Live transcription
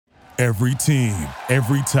Every team,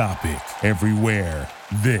 every topic, everywhere.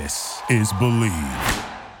 This is Believe.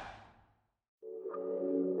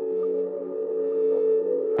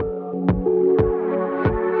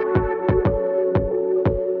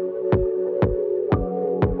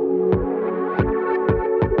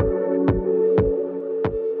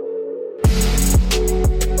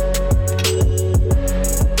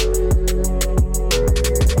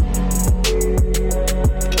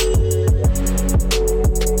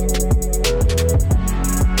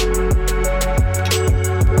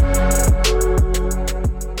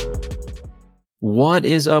 What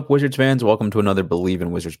is up, Wizards fans? Welcome to another Believe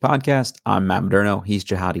in Wizards podcast. I'm Matt Modderno. He's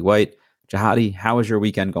Jahadi White. Jahadi, how is your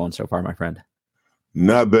weekend going so far, my friend?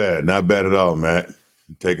 Not bad. Not bad at all, Matt.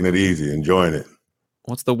 Taking it easy, enjoying it.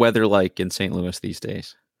 What's the weather like in St. Louis these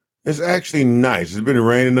days? It's actually nice. It's been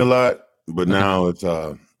raining a lot, but now it's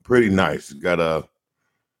pretty nice. It's got a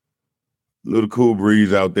little cool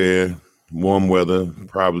breeze out there, warm weather,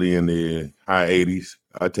 probably in the high 80s.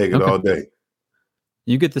 I take it all day.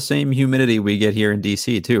 You get the same humidity we get here in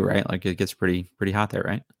DC too, right? Like it gets pretty hot there,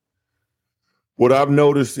 right? What I've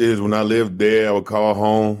noticed is when I lived there, I would call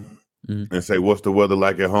home and say, what's the weather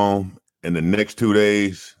like at home? And the next 2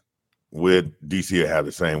 days with DC will have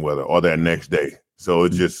the same weather or that next day. So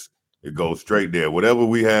it goes straight there. Whatever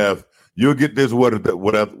we have, you'll get this weather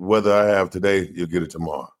I have today, you'll get it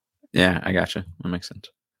tomorrow. Yeah, I gotcha. That makes sense.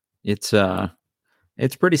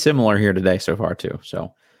 It's pretty similar here today so far too.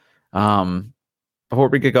 So before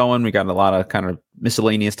we get going, we got a lot of kind of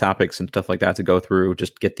miscellaneous topics and stuff like that to go through.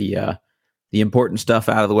 Just get the important stuff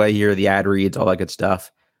out of the way here, the ad reads, all that good stuff.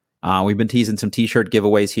 We've been teasing some T-shirt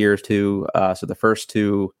giveaways here too. So the first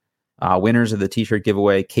two winners of the T-shirt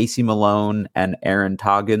giveaway, Casey Malone and Aaron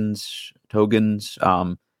Togans.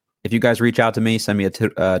 If you guys reach out to me, send me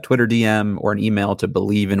a Twitter DM or an email to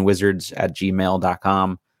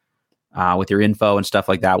believeinwizards@gmail.com with your info and stuff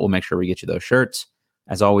like that. We'll make sure we get you those shirts.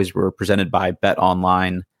 As always, we're presented by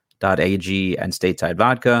Betonline.ag and Stateside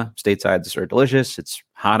Vodka. Statesides are delicious. It's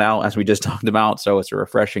hot out, as we just talked about, so it's a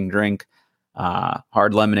refreshing drink.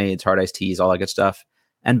 Hard lemonades, hard iced teas, all that good stuff.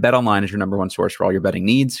 And BetOnline is your number one source for all your betting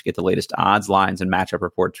needs. Get the latest odds, lines, and matchup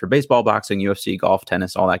reports for baseball, boxing, UFC, golf,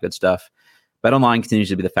 tennis, all that good stuff. BetOnline continues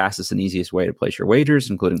to be the fastest and easiest way to place your wagers,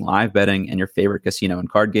 including live betting and your favorite casino and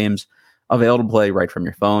card games. Available to play right from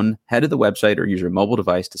your phone. Head to the website or use your mobile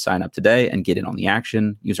device to sign up today and get in on the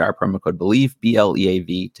action. Use our promo code BELIEVE,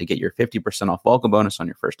 BLEAV, to get your 50% off welcome bonus on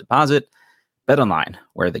your first deposit. Bet online,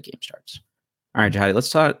 where the game starts. All right, Jahadi, let's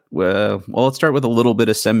start with a little bit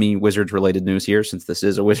of semi-Wizards related news here, since this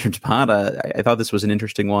is a Wizards pod. I thought this was an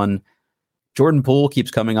interesting one. Jordan Poole keeps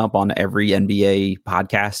coming up on every NBA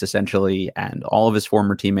podcast, essentially, and all of his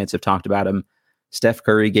former teammates have talked about him. Steph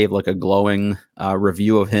Curry gave like a glowing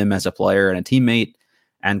review of him as a player and a teammate,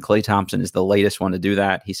 and Klay Thompson is the latest one to do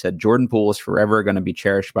that. He said Jordan Poole is forever going to be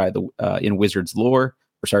cherished by in Warriors lore.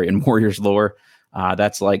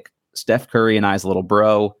 That's like Steph Curry and I's little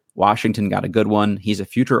bro. Washington got a good one. He's a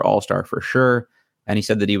future All-Star for sure. And he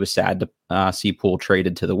said that he was sad to see Poole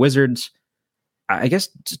traded to the Wizards. I guess,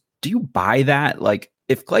 do you buy that? Like,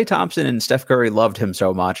 if Klay Thompson and Steph Curry loved him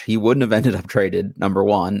so much, he wouldn't have ended up traded, number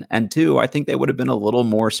one. And two, I think they would have been a little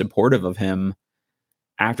more supportive of him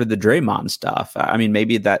after the Draymond stuff. I mean,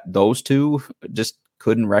 maybe that those two just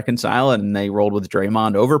couldn't reconcile it and they rolled with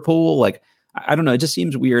Draymond over Poole. Like, I don't know. It just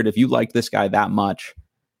seems weird if you like this guy that much.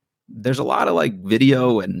 There's a lot of like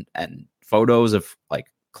video and photos of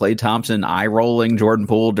like Klay Thompson eye rolling Jordan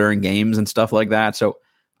Poole during games and stuff like that. So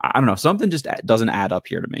I don't know. Something just doesn't add up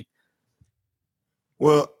here to me.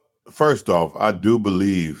 Well, first off, I do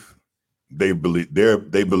believe they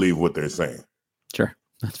believe what they're saying. Sure,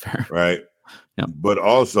 that's fair. Right? Yep. But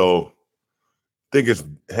also, I think it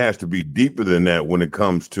has to be deeper than that when it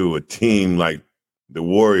comes to a team like the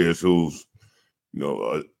Warriors, who's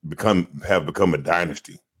become a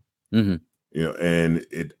dynasty. Mm-hmm. And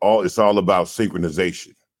it's all about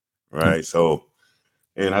synchronization, right? Mm-hmm. So,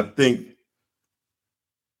 and I think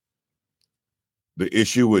the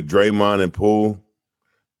issue with Draymond and Poole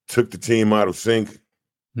took the team out of sync,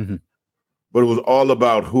 but it was all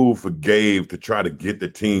about who forgave to try to get the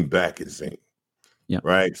team back in sync. Yeah.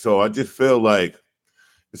 Right. So I just feel like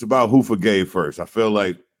it's about who forgave first. I feel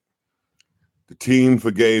like the team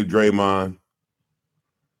forgave Draymond.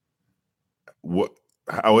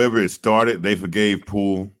 However it started, they forgave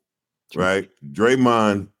Poole, right?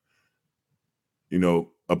 Draymond,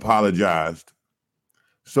 apologized.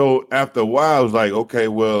 So after a while, I was like, okay,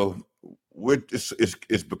 well,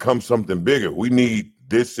 it's become something bigger. We need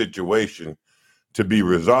this situation to be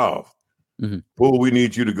resolved. Mm-hmm. Poole, we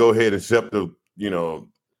need you to go ahead and accept the,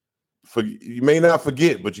 you may not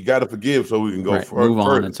forget, but you got to forgive so we can go move on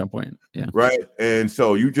further. At some point. Yeah. Right. And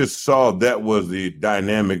so you just saw that was the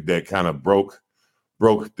dynamic that kind of broke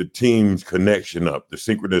the team's connection up, the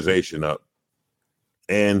synchronization up.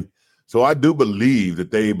 And so I do believe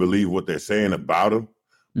that they believe what they're saying about him,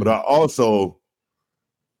 but I also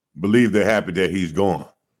believe they're happy that he's gone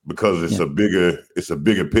because it's a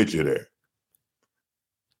bigger picture there.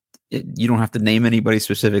 You don't have to name anybody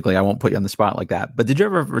specifically. I won't put you on the spot like that. But did you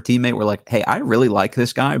ever have a teammate where like, hey, I really like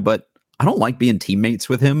this guy, but I don't like being teammates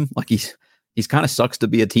with him. Like he's kind of sucks to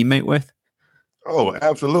be a teammate with. Oh,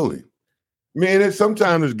 absolutely. Man,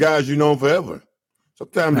 sometimes it's guys you know forever.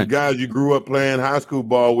 Sometimes the guys you grew up playing high school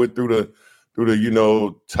ball with through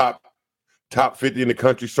the top 50 in the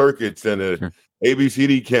country circuits and the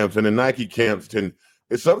ABCD camps and the Nike camps. And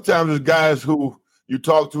sometimes it's guys who you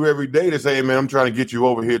talk to every day to say, hey, man, I'm trying to get you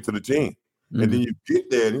over here to the team. Mm-hmm. And then you get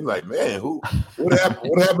there and you're like, man, what happened?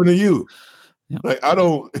 What happened to you? Yep. Like, I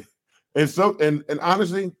don't. And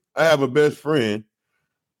honestly, I have a best friend.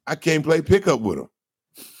 I can't play pickup with him.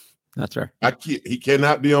 That's right. He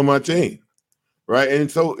cannot be on my team. Right. And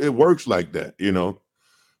so it works like that, you know.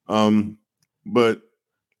 So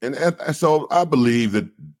I believe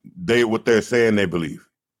that what they're saying, they believe.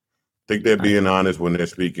 I think they're being honest when they're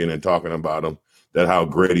speaking and talking about him, that how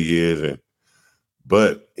great he is.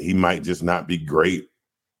 But he might just not be great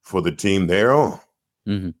for the team they're on.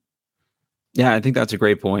 Mm-hmm. Yeah, I think that's a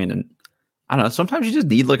great point. And I don't know, sometimes you just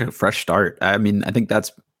need like a fresh start. I mean, I think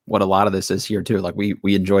that's what a lot of this is here too. Like we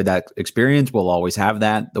enjoyed that experience. We'll always have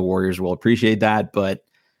that. The Warriors will appreciate that, but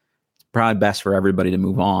it's probably best for everybody to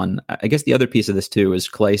move on. I guess the other piece of this too is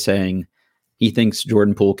Klay saying he thinks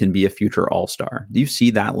Jordan Poole can be a future All-Star. Do you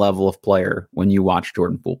see that level of player when you watch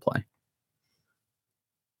Jordan Poole play?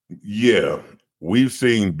 Yeah, we've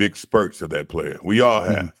seen big spurts of that player. We all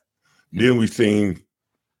have. Mm-hmm. Then we've seen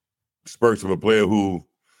spurts of a player who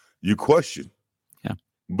you question. Yeah.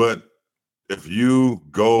 But if you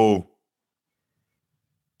go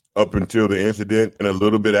up until the incident and a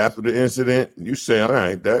little bit after the incident, you say, all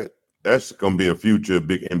right, that's going to be a future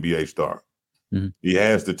big NBA star. Mm-hmm. He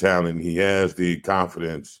has the talent. He has the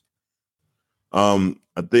confidence. I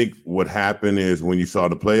think what happened is when you saw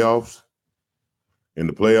the playoffs, and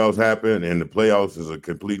the playoffs happened, and the playoffs is a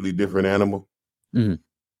completely different animal. Mm-hmm.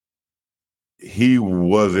 He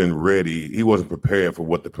wasn't ready. He wasn't prepared for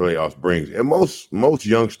what the playoffs brings. And most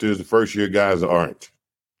youngsters, the first-year guys aren't.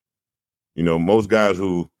 You know, most guys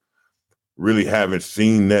who really haven't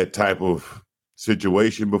seen that type of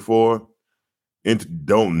situation before and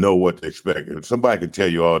don't know what to expect. And somebody can tell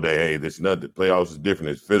you all day, hey, this is nothing. The playoffs is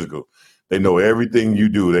different. It's physical. They know everything you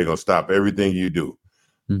do. They're going to stop everything you do.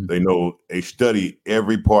 Mm-hmm. They study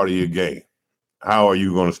every part of your game. How are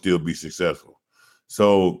you going to still be successful?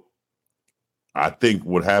 So I think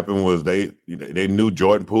what happened was they knew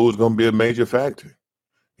Jordan Poole was going to be a major factor.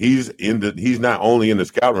 He's not only in the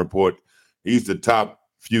scouting report, he's the top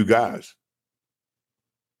few guys.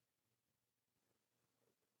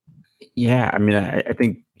 Yeah, I mean, I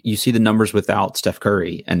think you see the numbers without Steph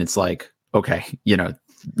Curry, and it's like, okay, you know,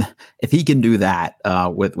 if he can do that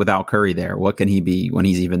without Curry there, what can he be when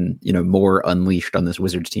he's even, you know, more unleashed on this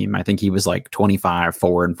Wizards team? I think he was like 25,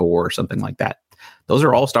 4-4 or something like that. Those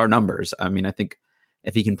are all-star numbers. I mean, I think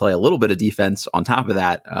if he can play a little bit of defense on top of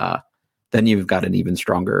that, then you've got an even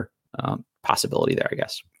stronger possibility there, I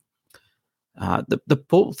guess. The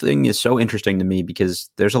Poole thing is so interesting to me because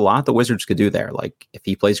there's a lot the Wizards could do there. Like if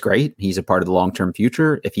he plays great, he's a part of the long-term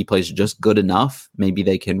future. If he plays just good enough, maybe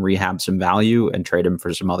they can rehab some value and trade him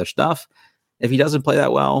for some other stuff. If he doesn't play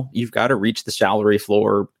that well, you've got to reach the salary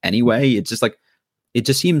floor anyway. It's just like, it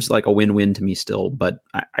just seems like a win-win to me still, but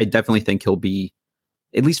I definitely think he'll be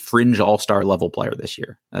at least fringe all-star level player this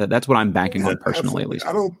year. That's what I'm banking on personally, absolutely. At least.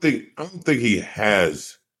 I don't think he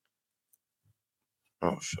has.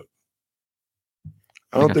 Oh shit.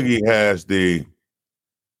 I don't think he has the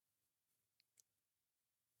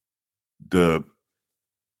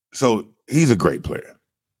so he's a great player,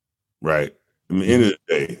 right? I mean, end of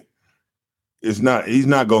the day, he's not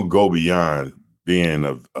going to go beyond being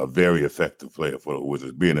a very effective player for the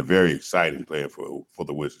Wizards, being a very exciting player for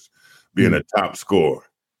the Wizards, being a top scorer.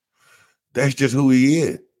 That's just who he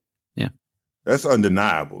is. Yeah. That's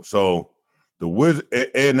undeniable. So the Wizards,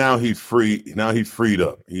 and now he's free. Now he's freed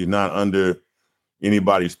up. He's not under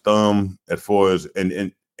anybody's thumb as far as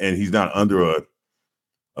and he's not under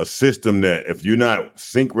a system that if you're not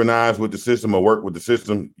synchronized with the system or work with the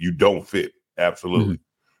system, you don't fit. Absolutely.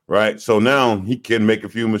 Mm-hmm. Right. So now he can make a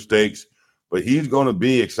few mistakes, but he's going to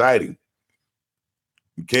be exciting.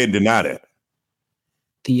 You can't deny that.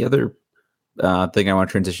 The other thing I want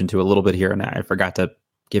to transition to a little bit here, and I forgot to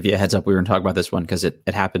give you a heads up. We were going to talk about this one because it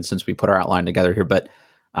happened since we put our outline together here. But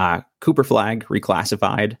Cooper Flagg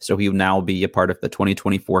reclassified, so he will now be a part of the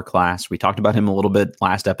 2024 class. We talked about him a little bit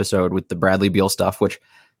last episode with the Bradley Beal stuff, which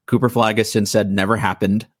Cooper Flagg has since said never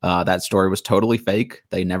happened. That story was totally fake.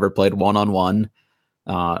 They never played one-on-one.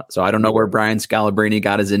 So I don't know where Brian Scalabrine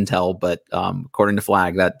got his intel, but according to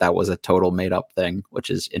Flagg, that was a total made-up thing, which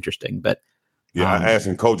is interesting. But yeah, I asked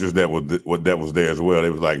some coaches that was there as well. They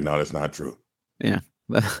was like, no, that's not true. Yeah.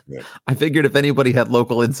 I figured if anybody had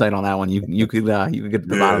local insight on that one, you could get to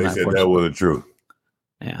the bottom of that. They said that wasn't true.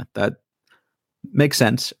 Yeah, that makes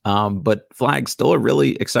sense. But Flagg's still a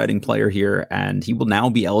really exciting player here, and he will now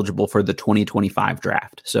be eligible for the 2025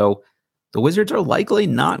 draft. So the Wizards are likely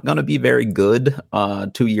not going to be very good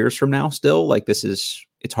 2 years from now still. Like it's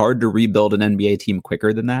hard to rebuild an NBA team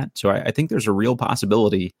quicker than that. So I think there's a real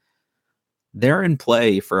possibility they're in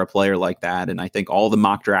play for a player like that. And I think all the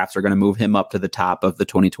mock drafts are going to move him up to the top of the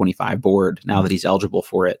 2025 board now that he's eligible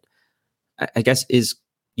for it. I guess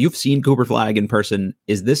you've seen Cooper Flagg in person.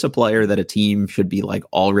 Is this a player that a team should be like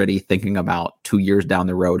already thinking about 2 years down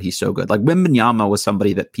the road? He's so good. Like Wembanyama was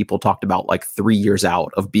somebody that people talked about like 3 years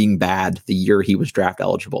out of being bad the year he was draft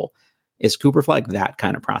eligible. Is Cooper Flagg that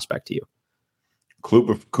kind of prospect to you?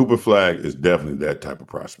 Cooper Flagg is definitely that type of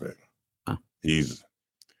prospect. Huh. He's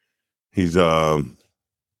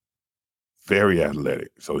very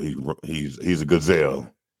athletic, so he's a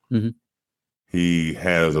gazelle. Mm-hmm. He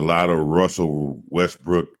has a lot of Russell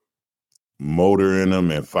Westbrook motor in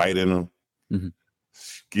him and fight in him. Mm-hmm.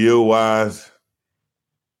 Skill wise,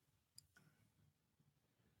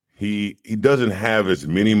 he doesn't have as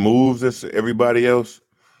many moves as everybody else,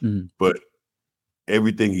 mm-hmm. but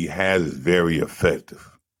everything he has is very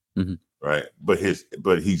effective, mm-hmm. right? But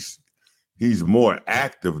he's more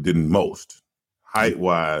active than most,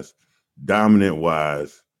 height-wise,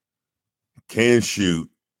 dominant-wise, can shoot,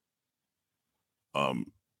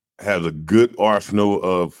 has a good arsenal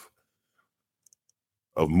of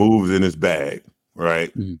moves in his bag,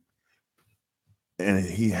 right? Mm-hmm. And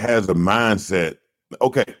he has a mindset.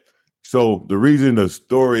 Okay, so the reason the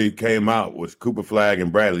story came out was Cooper Flagg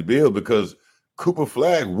and Bradley Beal, because Cooper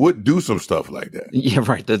Flagg would do some stuff like that. Yeah,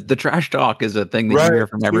 right. The trash talk is a thing that you hear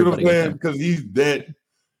from everybody. Because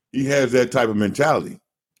he has that type of mentality.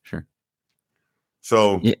 Sure.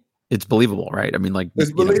 So yeah, it's believable, right? I mean, like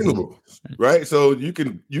it's believable, right? So you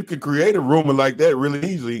can create a rumor like that really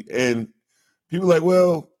easily, and people are like,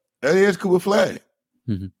 well, that is Cooper Flagg.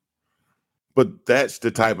 Mm-hmm. But that's the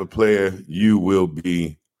type of player you will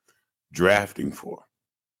be drafting for.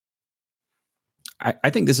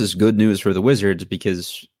 I think this is good news for the Wizards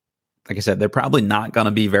because, like I said, they're probably not going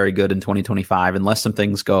to be very good in 2025 unless some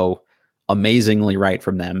things go amazingly right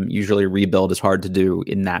from them. Usually rebuild is hard to do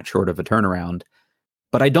in that short of a turnaround.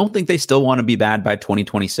 But I don't think they still want to be bad by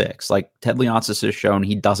 2026. Like Ted Leonsis has shown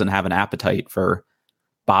he doesn't have an appetite for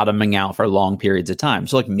bottoming out for long periods of time.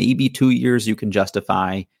 So like maybe 2 years you can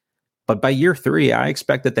justify. But by year 3, I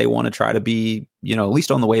expect that they want to try to be, at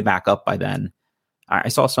least on the way back up by then. I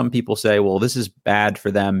saw some people say, well, this is bad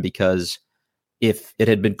for them because if it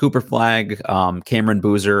had been Cooper Flagg, Cameron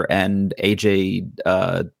Boozer, and AJ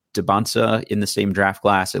Dybantsa in the same draft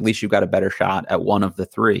class, at least you've got a better shot at one of the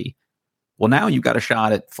 3. Well, now you've got a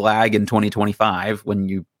shot at Flagg in 2025 when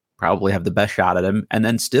you probably have the best shot at him. And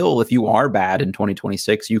then still, if you are bad in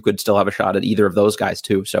 2026, you could still have a shot at either of those guys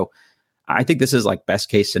too. So I think this is like best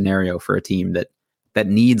case scenario for a team that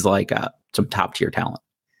needs like some top tier talent.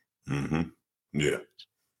 Mm-hmm. Yeah.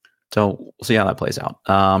 So we'll see how that plays out.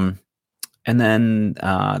 And then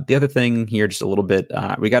the other thing here, just a little bit,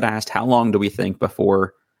 we got asked, how long do we think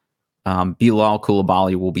before Bilal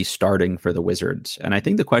Coulibaly will be starting for the Wizards? And I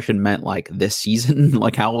think the question meant like this season,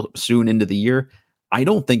 like how soon into the year. I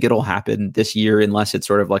don't think it'll happen this year unless it's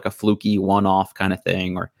sort of like a fluky one-off kind of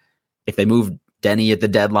thing, or if they move Denny at the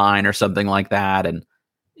deadline or something like that. And,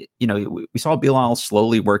 we saw Bilal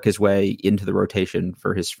slowly work his way into the rotation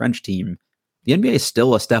for his French team. The NBA is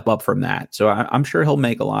still a step up from that. So I'm sure he'll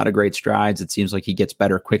make a lot of great strides. It seems like he gets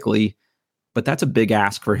better quickly, but that's a big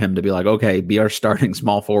ask for him to be like, okay, be our starting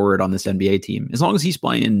small forward on this NBA team. As long as he's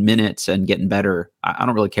playing minutes and getting better, I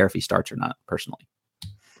don't really care if he starts or not, personally.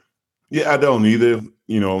 Yeah, I don't either,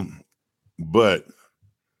 but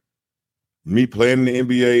me playing in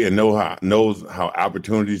the NBA and knows how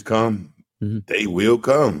opportunities come, mm-hmm. They will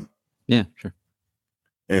come. Yeah, sure.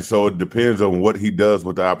 And so it depends on what he does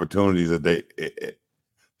with the opportunities that they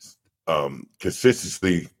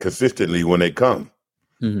consistently when they come.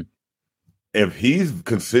 Mm-hmm. If he's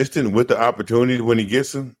consistent with the opportunity when he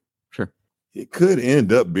gets them, sure, he could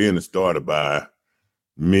end up being a starter by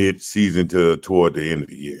mid-season toward the end of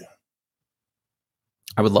the year.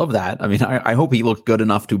 I would love that. I mean, I hope he looked good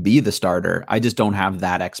enough to be the starter. I just don't have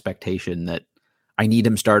that expectation that I need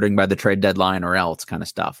him starting by the trade deadline or else kind of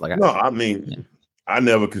stuff. Like, I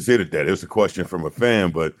never considered that. It was a question from a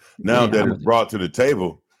fan, but now that it's brought to the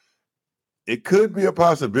table, it could be a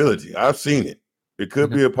possibility. I've seen it. It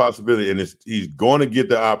could be a possibility, and he's going to get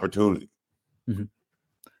the opportunity. Mm-hmm.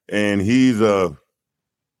 And he's a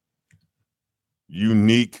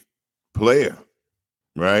unique player,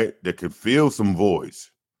 right? That could fill some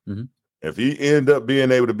voids. Mm-hmm. If he end up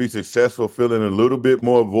being able to be successful, filling a little bit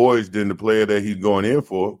more voids than the player that he's going in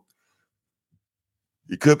for,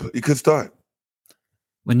 he could start.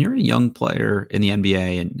 When you're a young player in the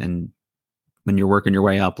NBA and when you're working your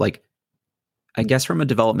way up, like, I guess from a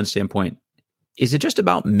development standpoint, is it just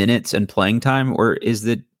about minutes and playing time, or is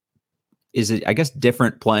it, I guess,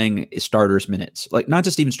 different playing starters minutes? Like, not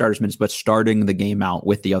just even starters minutes, but starting the game out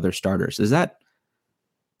with the other starters. Does that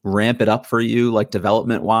ramp it up for you, like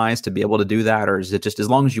development wise, to be able to do that? Or is it just as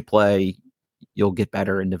long as you play, you'll get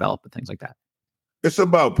better and develop and things like that? It's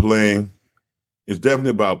about playing. It's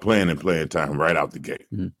definitely about playing and playing time right out the gate.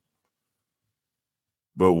 Mm-hmm.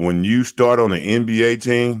 But when you start on an NBA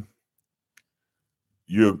team,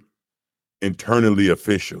 you're internally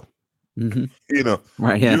official. Mm-hmm. You know,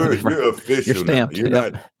 right? Yeah, you're official. You're stamped.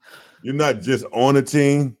 You're not just on a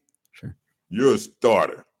team. Sure, you're a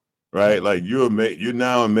starter, right? Like you're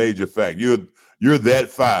now a major fact. You're that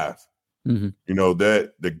five. Mm-hmm. You know,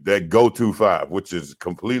 that go-to five, which is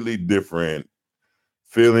completely different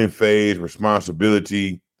feeling, phase,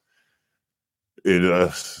 responsibility.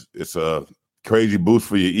 It's a crazy boost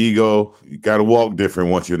for your ego. You got to walk different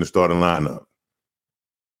once you're in the starting lineup.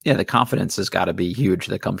 Yeah, the confidence has got to be huge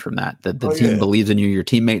that comes from that. The team believes in you, your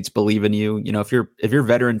teammates believe in you. You know, if your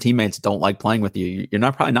veteran teammates don't like playing with you,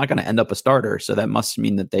 you're probably not going to end up a starter. So that must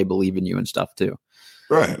mean that they believe in you and stuff too.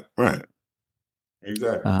 Right.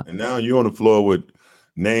 Exactly. And now you're on the floor with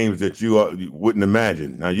names that you wouldn't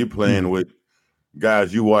imagine. Now you're playing with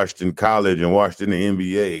guys you watched in college and watched in the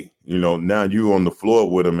NBA. You know, now you're on the floor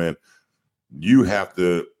with them, and you have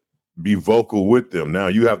to be vocal with them. Now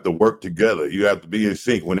you have to work together. You have to be in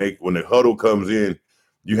sync. When the huddle comes in,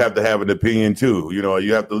 you have to have an opinion too. You know,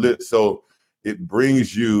 you have to so it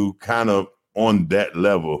brings you kind of on that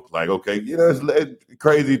level. Like, okay, you know,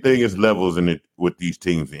 crazy thing is levels in it with these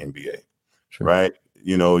teams in the NBA, sure. Right?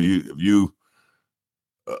 You know, if you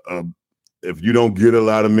don't get a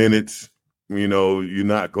lot of minutes, you know, you're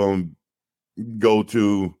not going to go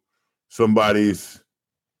to somebody's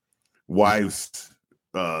wife's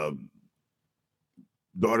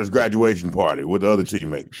daughter's graduation party with the other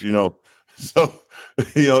teammates, you know. So,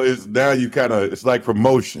 you know, it's now it's like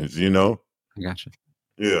promotions, you know. I gotcha.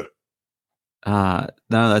 Yeah. No,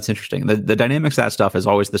 that's interesting. The dynamics of that stuff is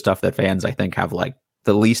always the stuff that fans, I think, have like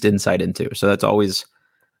the least insight into. So that's always,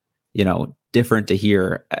 you know, different to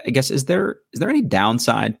hear. I guess, is there any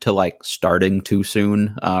downside to like starting too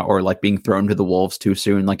soon or like being thrown to the wolves too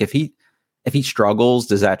soon? Like if he struggles,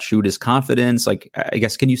 does that shoot his confidence? Like, I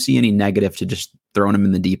guess, can you see any negative to just throwing him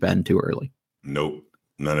in the deep end too early? Nope,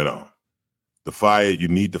 none at all. The fire, you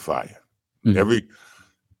need the fire. Mm-hmm.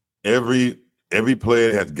 Every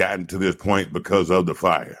player has gotten to this point because of the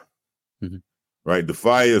fire, mm-hmm. Right? The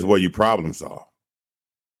fire is where you problem solve.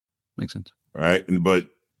 Makes sense. Right? But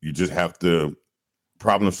you just have to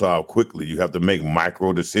problem solve quickly. You have to make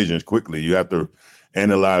micro decisions quickly. You have to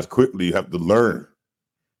analyze quickly. You have to learn.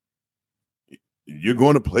 You're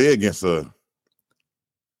going to play against a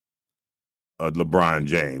LeBron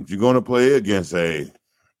James. You're going to play against a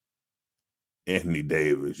Anthony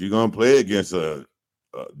Davis. You're going to play against a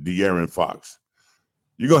De'Aaron Fox.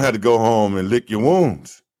 You're going to have to go home and lick your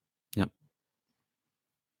wounds. Yep.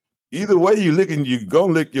 Either way you're going to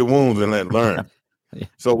lick your wounds and learn. Yeah.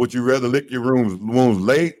 So would you rather lick your wounds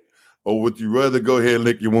late, or would you rather go ahead and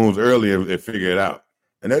lick your wounds early and figure it out?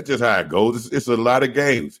 And that's just how it goes. It's a lot of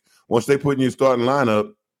games. Once they put in your starting lineup,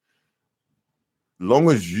 as long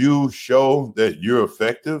as you show that you're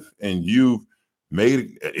effective and you've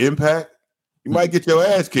made an impact, you might get your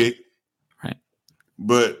ass kicked. Right.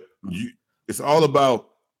 But it's all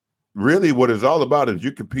about, really what it's all about is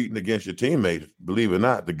you competing against your teammates, believe it or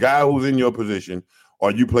not. The guy who's in your position,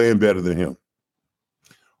 are you playing better than him?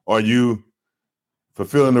 Are you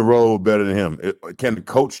fulfilling the role better than him? Can the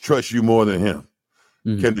coach trust you more than him?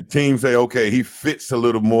 Mm-hmm. Can the team say, okay, he fits a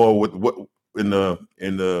little more with what in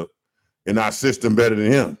our system better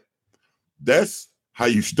than him? That's how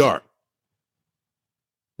you start.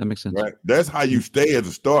 That makes sense. Right? That's how you stay as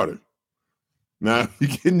a starter. Now, if you're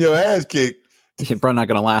getting your ass kicked, you're probably not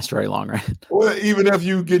going to last very long, right? Well, even if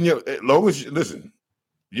you as long as listen,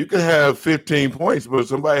 you can have 15 points, but if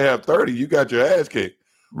somebody have 30, you got your ass kicked.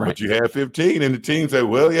 Right. But you had 15, and the team said,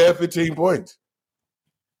 well, you had 15 points.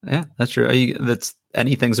 Yeah, that's true.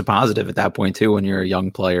 Anything's a positive at that point too when you're a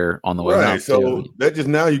young player on the way up. Right. So that just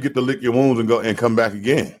now you get to lick your wounds and go and come back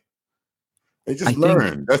again. And just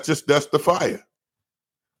learn. That's the fire.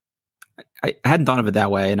 I hadn't thought of it that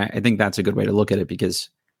way, and I think that's a good way to look at it, because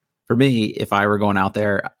for me, if I were going out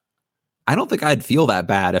there, I don't think I'd feel that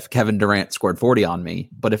bad if Kevin Durant scored 40 on me.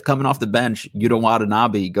 But if coming off the bench, Yuta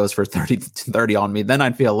Watanabe goes for 30 on me, then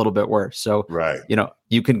I'd feel a little bit worse. So,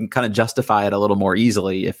 you can kind of justify it a little more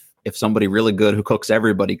easily if somebody really good who cooks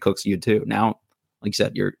everybody cooks you too. Now, like you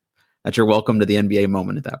said, you're welcome to the NBA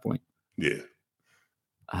moment at that point. Yeah.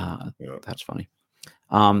 That's funny.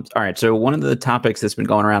 All right. So one of the topics that's been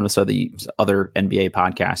going around with the other NBA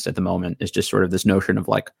podcasts at the moment is just sort of this notion of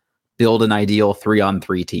like build an ideal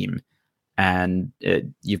 3-on-3 team. And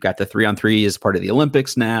you've got the 3-on-3 as part of the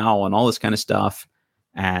Olympics now and all this kind of stuff.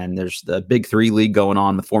 And there's the Big 3 league going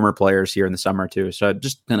on with former players here in the summer too. So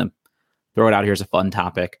just kind of throw it out here as a fun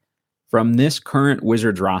topic. From this current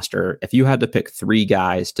Wizards roster, if you had to pick 3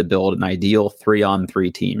 guys to build an ideal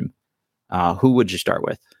 3-on-3 team, who would you start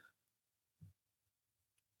with?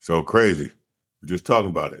 So crazy. We're just talking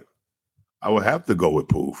about it. I would have to go with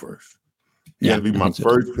Poole first. He had to be my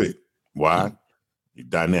first pick. Why? Yeah. He's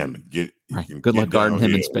dynamic. Good luck guarding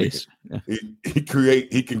him in space. He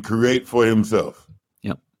can create for himself.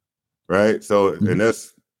 Yep. Right. So and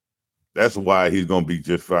that's why he's gonna be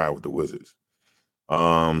just fine with the Wizards.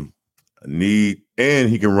 And he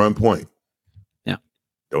can run point. Yeah.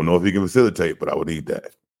 Don't know if he can facilitate, but I would need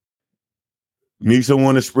that. Need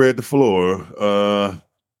someone to spread the floor.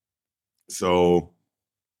 So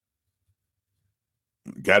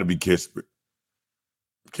got to be Kispert.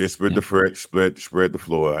 Kispert the French spread the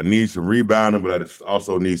floor. I need some rebounding, but I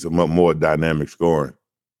also need some more dynamic scoring.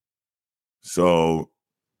 So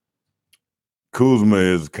Kuzma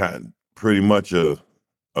is pretty much a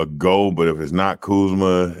go, but if it's not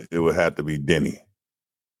Kuzma, it would have to be Denny.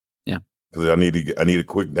 Yeah, because I need a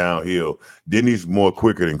quick downhill. Denny's more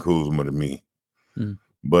quicker than Kuzma to me.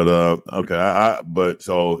 But okay,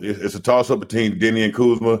 so it's a toss up between Denny and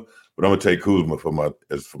Kuzma, but I'm gonna take Kuzma for my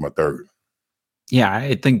third. Yeah,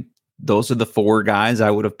 I think those are the 4 guys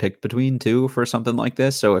I would have picked between too for something like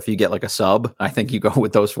this. So if you get like a sub, I think you go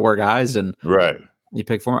with those 4 guys and you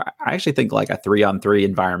pick 4. I actually think like a 3-on-3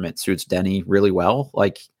 environment suits Denny really well.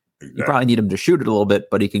 Like you probably need him to shoot it a little bit,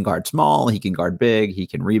 but he can guard small, he can guard big, he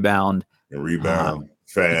can rebound,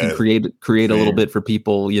 fast, he can create a little bit for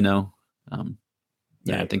people,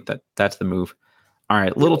 I think that's the move. All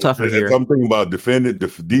right, a little tougher here. If I'm thinking about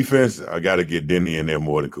defense, I got to get Denny in there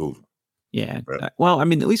more than Kuzma. Yeah. Right. Well, I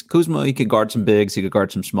mean, at least Kuzma, he could guard some bigs, he could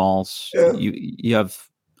guard some smalls. Yeah. You have,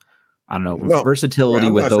 I don't know, versatility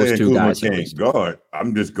with those 2 guys. Can't guard.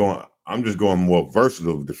 I'm just going more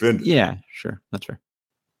versatile defender. Yeah, sure, that's fair.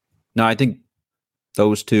 No, I think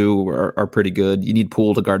those 2 are pretty good. You need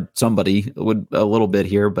Poole to guard somebody a little bit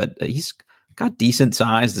here, but he's got decent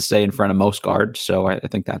size to stay in front of most guards, so I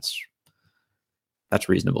think that's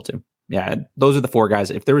reasonable too. Yeah, those are the 4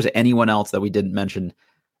 guys. If there was anyone else that we didn't mention,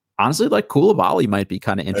 honestly, like Koulibaly might be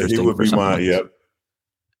kind of interesting. He would be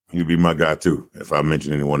he'd be my guy too if I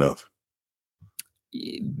mention anyone else.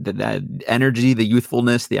 That energy, the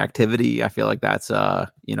youthfulness, the activity, I feel like that's I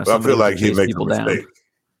feel like he makes people down.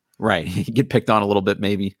 Right, he get picked on a little bit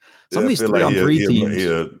maybe. Some of these 3-on-3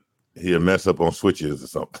 teams, he'll mess up on switches or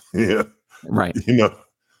something. Yeah. Right.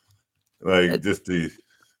 Like just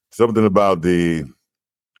something about the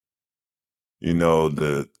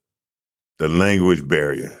language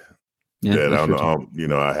barrier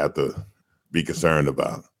that I have to be concerned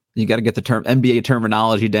about. You got to get the NBA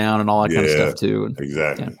terminology down and all that kind of stuff too.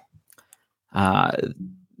 Exactly. Yeah.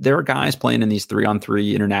 There are guys playing in these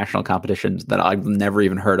 3-on-3 international competitions that I've never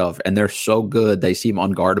even heard of, and they're so good they seem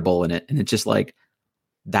unguardable in it. And it's just like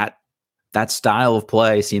that style of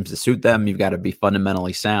play seems to suit them. You've got to be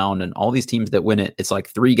fundamentally sound, and all these teams that win it, it's like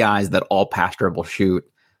 3 guys that all pass, dribble, shoot,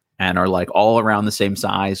 and are like all around the same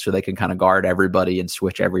size, so they can kind of guard everybody and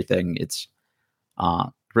switch everything. It's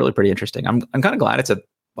really pretty interesting. I'm kind of glad it's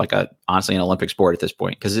honestly an Olympic sport at this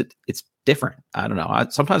point, because it's different. I don't know.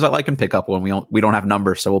 Sometimes I like and pick up when we don't have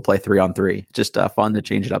numbers, so we'll play 3-on-3. Just fun to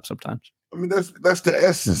change it up sometimes. I mean, that's the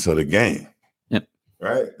essence of the game. Yep.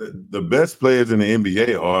 Right. The best players in the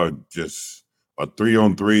NBA are just a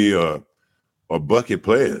 3-on-3 or bucket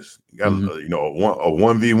players. You got a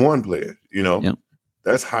 1v1 player. Yep.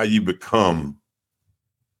 That's how you become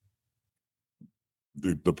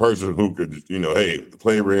the person who could, hey, the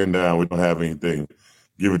play ran down, we don't have anything,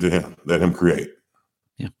 give it to him, let him create.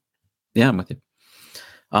 Yeah, I'm with you.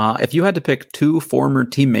 If you had to pick 2 former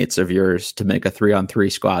teammates of yours to make a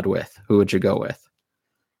 3-on-3 squad with, who would you go with?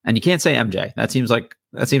 And you can't say MJ. That seems like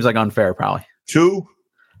unfair, probably. 2?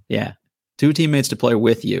 Yeah. 2 teammates to play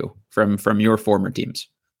with you from your former teams.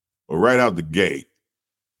 Well, right out the gate,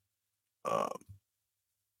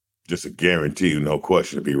 just a guarantee, no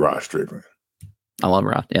question, to be Rod Strickland. I love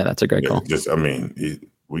Rod. Yeah, that's a great call.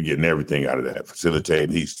 We're getting everything out of that.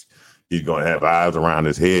 Facilitating. He's going to have eyes around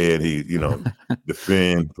his head. He,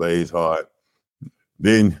 defend, plays hard.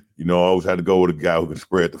 Then, always had to go with a guy who can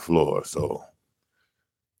spread the floor. So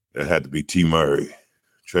that had to be T. Murray,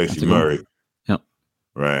 Tracy Murray. Yep.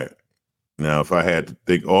 Right. Now, if I had to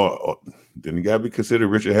think, then you got to be considered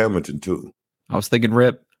Richard Hamilton too. I was thinking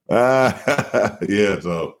Rip. Yeah.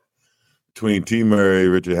 So between T. Murray,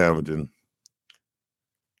 Richard Hamilton,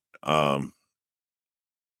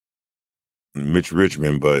 Mitch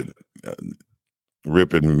Richmond, but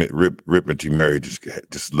Rip and T. Murray just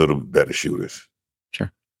a little better shooters.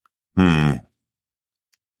 Sure.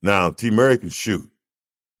 Now T. Murray can shoot.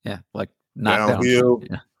 Yeah, like not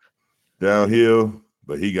downhill,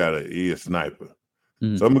 but he a sniper.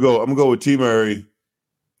 So I'm gonna go with T. Murray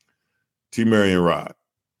and Rod.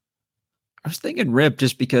 I was thinking Rip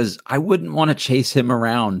just because I wouldn't want to chase him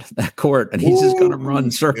around that court, and he's just gonna run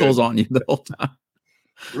circles on you the whole time.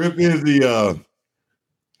 Rip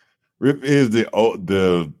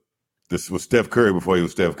this was Steph Curry before he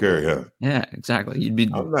was Steph Curry, huh? Yeah, exactly. You'd be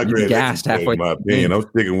gassed halfway. In my opinion, I'm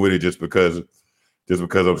sticking with it just because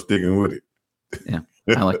I'm sticking with it. Yeah,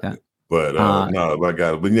 I like that. But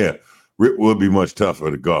Rip would be much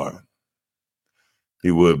tougher to guard.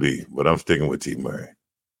 He would be, but I'm sticking with T. Murray.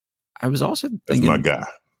 I was also thinking, that's my guy.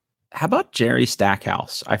 How about Jerry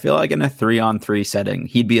Stackhouse? I feel like in a 3-on-3 setting,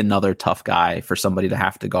 he'd be another tough guy for somebody to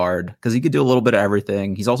have to guard because he could do a little bit of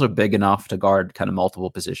everything. He's also big enough to guard kind of multiple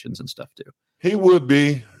positions and stuff too. He would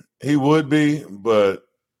be, but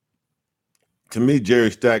to me,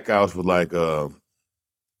 Jerry Stackhouse was like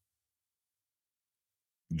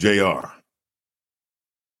JR.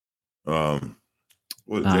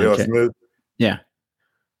 Was J.R. Smith? Yeah.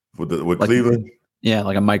 With like, Cleveland? Yeah,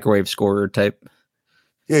 like a microwave scorer type.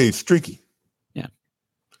 Yeah, he's streaky. Yeah.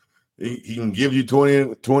 He can give you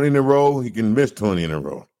 20 in a row. He can miss 20 in a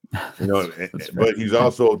row. But he's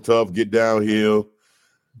also tough, get downhill.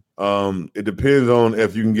 It depends on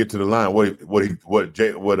if you can get to the line. What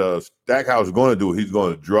Stackhouse is going to do, he's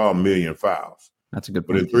going to draw a million fouls. That's a good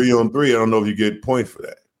point. But in 3-on-3, I don't know if you get points for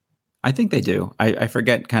that. I think they do. I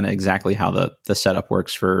forget kind of exactly how the setup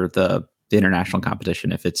works for the international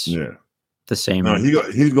competition. If it's the same. No,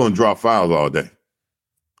 he's going to draw fouls all day.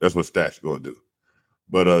 That's what Stack's going to do.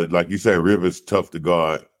 But like you said, Rip is tough to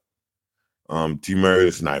guard. T. Murray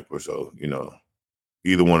is a sniper. So,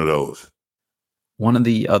 either one of those. One of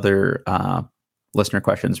the other listener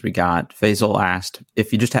questions we got, Faisal asked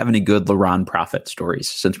if you just have any good LaRon Profit stories,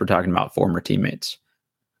 since we're talking about former teammates.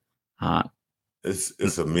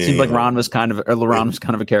 It's a million. Seems like LaRon was kind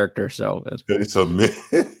of a character. So it's a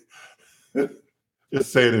million.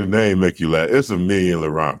 Just saying his name make you laugh. It's a million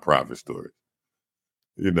LaRon Profit stories.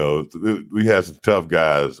 We have some tough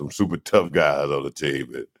guys, some super tough guys on the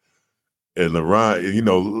team. And LaRon,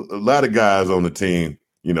 a lot of guys on the team,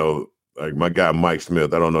 like my guy Mike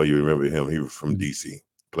Smith, I don't know if you remember him. He was from DC,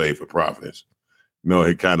 played for Providence.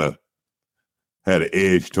 He kind of had an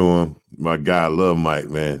edge to him. My guy, I love Mike,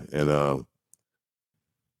 man.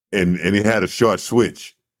 And he had a short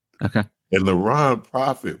switch. Okay. And LaRon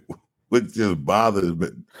Profit would just bother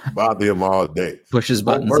him all day. Push his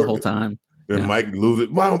buttons the whole time. Then Mike lose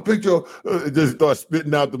it. Mom, picture just start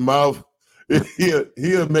spitting out the mouth.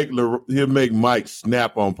 He'll make Mike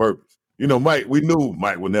snap on purpose. Mike. We knew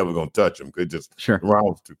Mike was never gonna touch him. Could just LaRon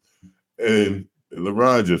was too. And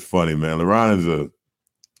LaRon's just funny, man. LaRon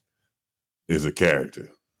is a character.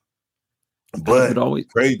 But the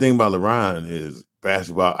crazy thing about LaRon is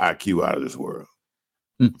basketball IQ out of this world.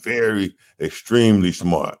 Very extremely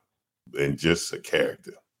smart and just a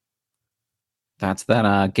character. That's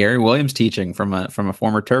that Gary Williams teaching from a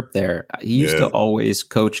former Terp there. He used to always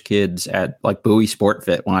coach kids at like Bowie Sport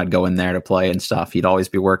Fit when I'd go in there to play and stuff. He'd always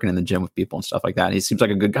be working in the gym with people and stuff like that. And he seems like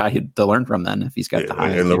a good guy to learn from then if he's got the high.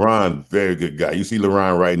 And LaRon, very good guy. You see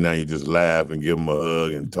LaRon right now, you just laugh and give him a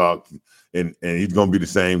hug and talk. And he's going to be the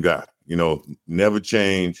same guy. Never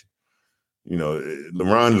change.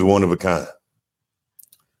 LaRon is one of a kind.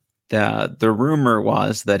 The rumor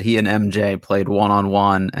was that he and MJ played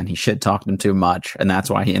one-on-one and he shit-talked him too much, and that's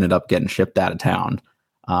why he ended up getting shipped out of town.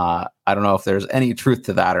 I don't know if there's any truth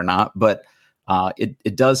to that or not, but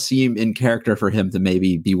it does seem in character for him to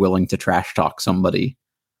maybe be willing to trash talk somebody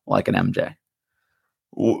like an MJ.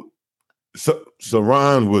 Well, So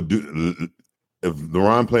Ron will do. If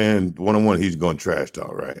LeBron playing one-on-one, he's going to trash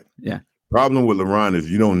talk, right? Yeah. Problem with LeBron is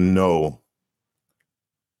you don't know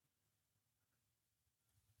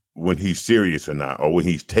when he's serious or not, or when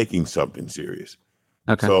he's taking something serious.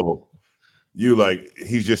 Okay. So you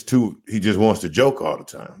he just wants to joke all the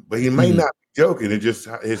time, but he may not be joking. It just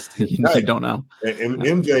his you don't know. And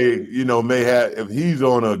MJ, may have, if he's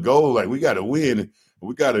on a goal, like we got to win,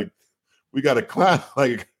 we got to clown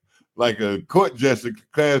like a court jester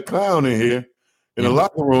class clown in here. In the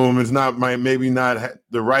locker room, it's maybe not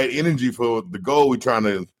the right energy for the goal we're trying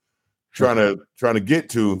to get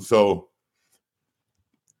to. So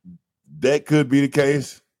that could be the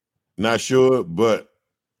case. Not sure, but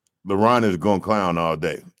LeBron is going to clown all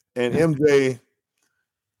day. And MJ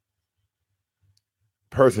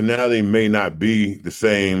personality may not be the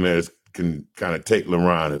same as can kind of take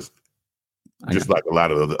LeBron as just like a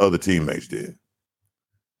lot of the other teammates did.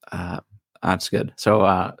 That's good. So,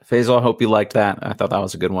 Faisal, I hope you liked that. I thought that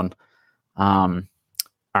was a good one. All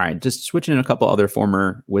right, just switching a couple other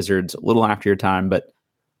former Wizards, a little after your time, but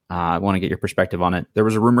I want to get your perspective on it. There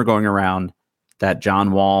was a rumor going around that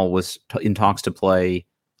John Wall was in talks to play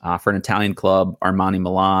for an Italian club, Armani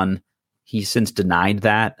Milan. He's since denied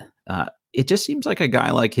that. It just seems like a guy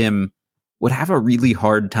like him would have a really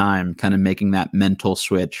hard time kind of making that mental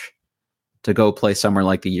switch to go play somewhere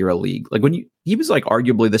like the EuroLeague. Like he was like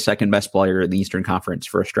arguably the second best player in the Eastern Conference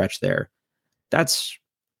for a stretch there. That's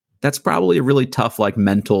probably a really tough like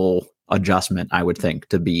mental adjustment, I would think,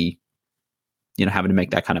 to be, having to make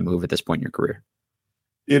that kind of move at this point in your career.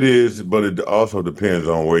 It is, but it also depends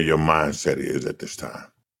on where your mindset is at this time.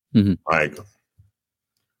 Mm-hmm. Like,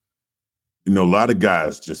 a lot of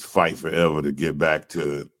guys just fight forever to get back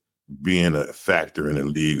to being a factor in the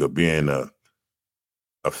league or being a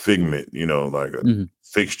figment, like a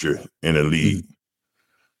fixture in the league.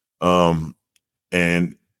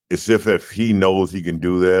 And it's if he knows he can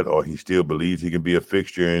do that, or he still believes he can be a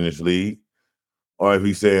fixture in this league, or if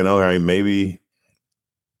he's saying, all right, maybe,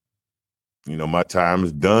 my time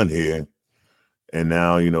is done here. And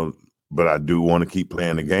now, but I do want to keep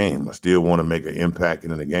playing the game. I still want to make an impact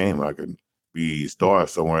in the game. I could be a star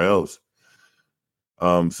somewhere else.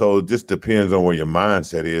 So it just depends on where your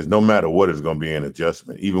mindset is. No matter what, it's going to be an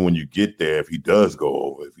adjustment. Even when you get there, if he does go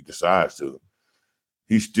over, if he decides to,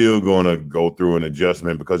 he's still going to go through an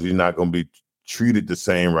adjustment because he's not going to be treated the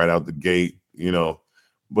same right out the gate,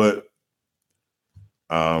 But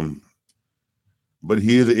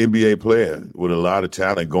he is an NBA player with a lot of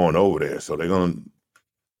talent going over there, so they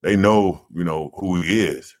know who he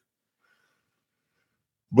is.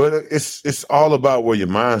 But it's all about where your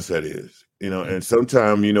mindset is. And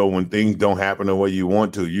sometimes, when things don't happen the way you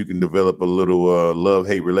want to, you can develop a little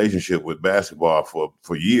love-hate relationship with basketball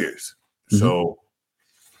for years. Mm-hmm. So,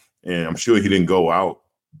 and I'm sure he didn't go out.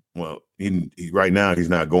 Well, he right now he's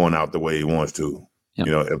not going out the way he wants to,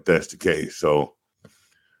 if that's the case. So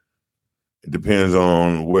it depends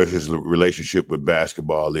on where his relationship with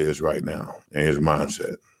basketball is right now and his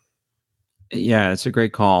mindset. Yeah, it's a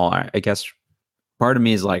great call. I guess part of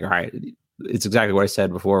me is like, all right, it's exactly what I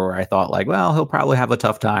said before, where I thought like, well, he'll probably have a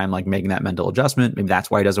tough time like making that mental adjustment. Maybe that's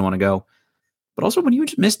why he doesn't want to go. But also when you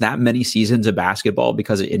just miss that many seasons of basketball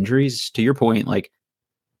because of injuries, to your point, like,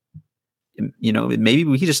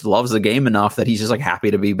 maybe he just loves the game enough that he's just like happy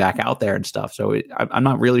to be back out there and stuff. So I'm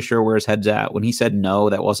not really sure where his head's at. When he said no,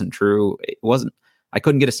 that wasn't true. I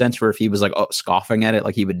couldn't get a sense for if he was like scoffing at it,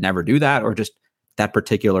 like he would never do that, or just that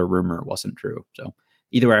particular rumor wasn't true. So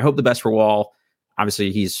either way, I hope the best for Wall.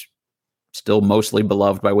 Obviously, he's still mostly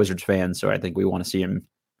beloved by Wizards fans, so I think we want to see him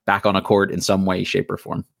back on a court in some way, shape, or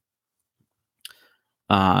form.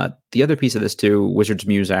 The other piece of this too, Wizards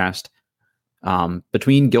Muse asked,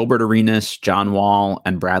 between Gilbert Arenas, John Wall,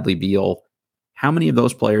 and Bradley Beal, how many of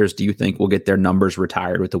those players do you think will get their numbers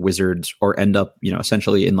retired with the Wizards or end up,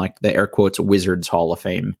 essentially in like the air quotes Wizards Hall of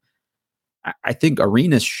Fame? I think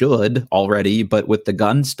Arenas should already, but with the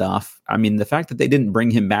gun stuff, I mean, the fact that they didn't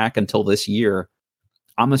bring him back until this year,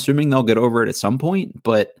 I'm assuming they'll get over it at some point,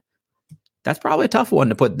 but that's probably a tough one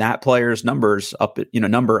to put that player's numbers up,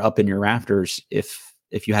 number up in your rafters if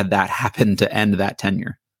you had that happen to end that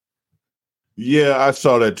tenure. Yeah, I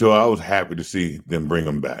saw that too. I was happy to see them bring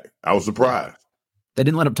him back. I was surprised. They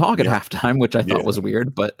didn't let him talk at halftime, which I thought was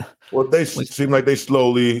weird, but they seem like they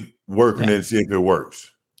slowly working it and see if it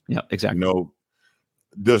works. Yeah, exactly.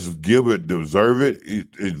 Does Gilbert deserve it?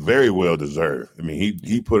 It very well deserved. I mean,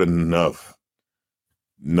 he put enough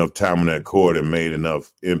time on that court and made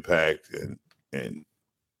enough impact and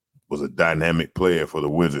was a dynamic player for the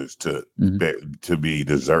Wizards to be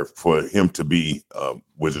deserved, for him to be a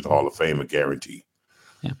Wizards Hall of Fame, a guarantee.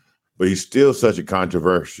 Yeah. but he's still such a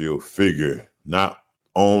controversial figure, not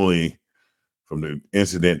only from the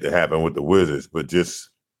incident that happened with the Wizards, but just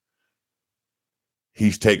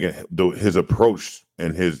he's taken his approach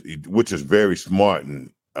and which is very smart, and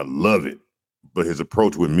I love it, but his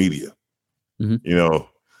approach with media, he's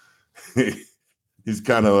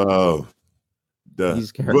kind of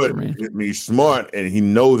he's smart, and he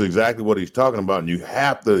knows exactly what he's talking about, and you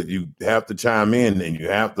have to chime in, and you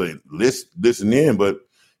have to listen in, but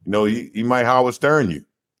he might Howard Stern you.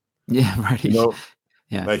 Yeah, right.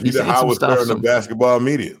 Like he's the Howard Stern of basketball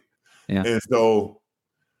media. Yeah. And so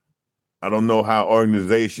I don't know how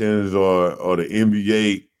organizations or the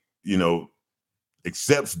NBA,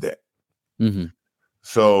 accepts that. Mm-hmm.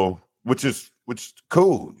 So which is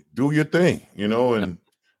cool. Do your thing, and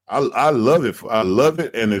I love it. I love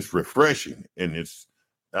it, and it's refreshing, and it's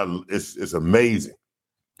amazing.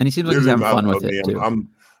 And he seems like he's having fun with it too. I'm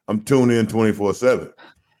tuned in 24/7,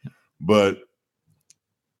 but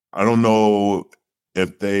I don't know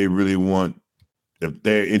if they really if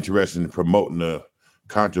they're interested in promoting a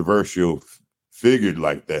controversial figure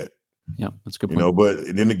like that. Yeah, that's a good point.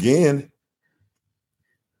 But then again,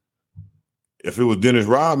 if it was Dennis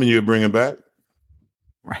Rodman, you'd bring him back.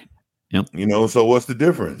 Right. Yep. So what's the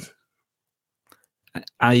difference?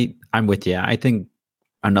 I'm with you. I think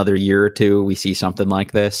another year or two, we see something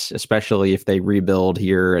like this, especially if they rebuild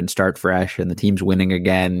here and start fresh and the team's winning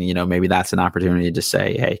again. Maybe that's an opportunity to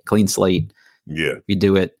say, hey, clean slate. Yeah. We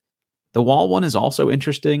do it. The Wall one is also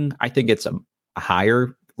interesting. I think it's a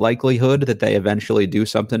higher likelihood that they eventually do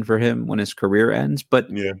something for him when his career ends. But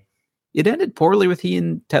yeah, it ended poorly with he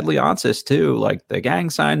and Ted Leonsis too, like the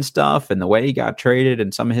gang sign stuff and the way he got traded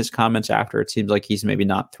and some of his comments after. It seems like he's maybe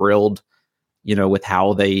not thrilled, with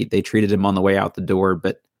how they treated him on the way out the door.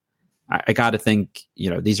 But I got to think,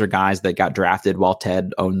 these are guys that got drafted while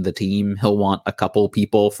Ted owned the team. He'll want a couple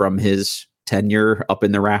people from his tenure up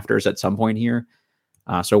in the rafters at some point here.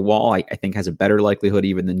 So Wall, I think, has a better likelihood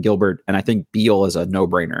even than Gilbert. And I think Beal is a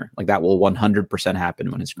no-brainer. Like that will 100%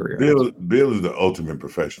 happen when his career ends. Beal is the ultimate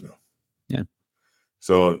professional. Yeah.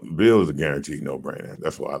 So Beal is a guaranteed no-brainer.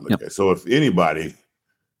 That's what I look at. So if anybody,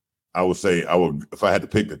 I would say if I had to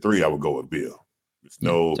pick the three, I would go with Beal.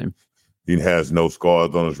 He has no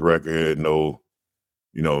scars on his record. No,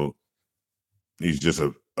 he's just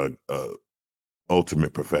a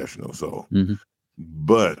ultimate professional. So,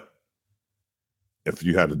 but if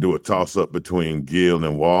you had to do a toss up between Gil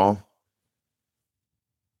and Wall,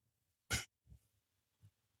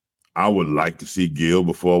 I would like to see Gil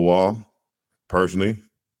before Wall, personally.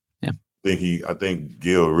 Yeah. I think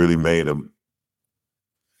Gil really made him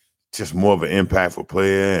just more of an impactful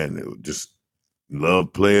player and just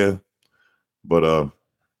love player. But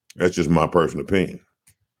that's just my personal opinion.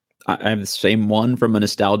 I have the same one from a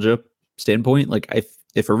nostalgia standpoint. Like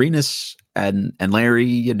if Arenas and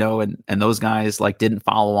Larry, and those guys like didn't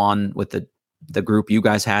follow on with the group you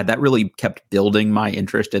guys had, that really kept building my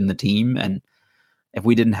interest in the team. And if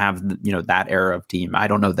we didn't have, that era of team, I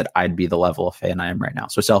don't know that I'd be the level of fan I am right now.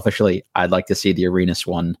 So selfishly, I'd like to see the Arenas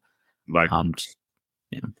one.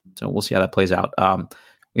 So we'll see how that plays out.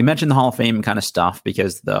 We mentioned the Hall of Fame kind of stuff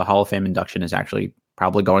because the Hall of Fame induction is actually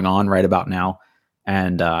probably going on right about now.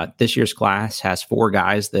 And this year's class has 4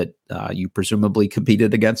 guys that you presumably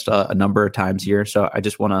competed against a number of times here. So I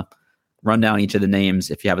just want to run down each of the names.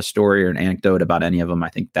 If you have a story or an anecdote about any of them, I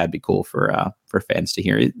think that'd be cool for fans to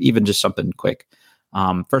hear, even just something quick.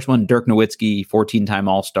 First one, Dirk Nowitzki, 14-time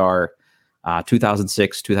All-Star,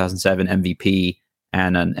 2006, 2007 MVP,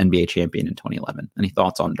 and an NBA champion in 2011. Any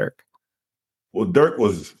thoughts on Dirk? Well, Dirk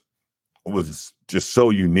was just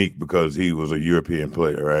so unique because he was a European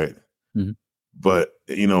player, right? Mm-hmm. But,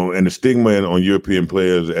 and the stigma on European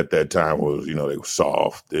players at that time was, they were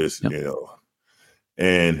soft,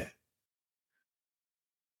 and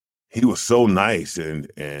he was so nice and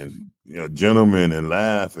gentleman and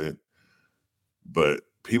laughing. But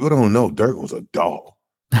people don't know Dirk was a dog.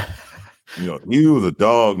 He was a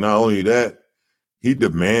dog. Not only that, he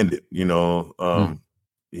demanded,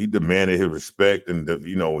 he demanded his respect. And,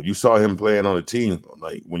 when you saw him playing on the team,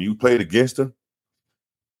 like when you played against him,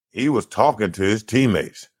 he was talking to his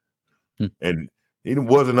teammates. And he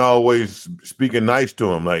wasn't always speaking nice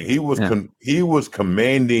to him. Like he was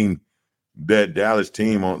commanding that Dallas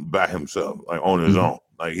team by himself, like on his own.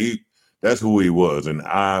 Like that's who he was. And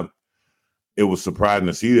it was surprising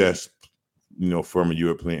to see that, from a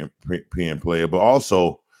European player, but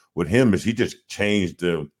also with him is he just changed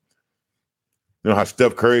how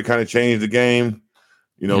Steph Curry kind of changed the game.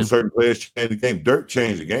 Certain players changed the game. Dirk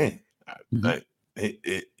changed the game. Like,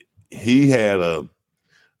 he had I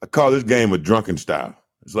call this game a drunken style.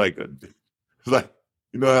 It's like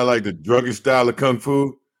You know how like the druggy style of kung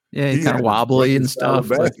fu? Yeah, he's He kind had of the wobbly druggy and style of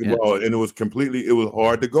stuff. Like, basketball, and it was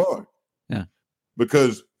hard to guard. Yeah.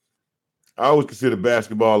 Because I always consider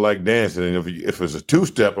basketball like dancing, and if it's a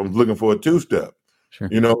two-step, I'm looking for a two-step. Sure.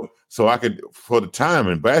 You know, so I could for the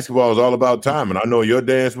timing. Basketball is all about timing. I know your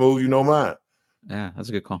dance moves, you know mine. Yeah, that's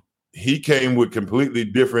a good call. He came with completely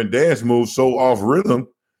different dance moves, so off rhythm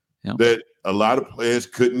that a lot of players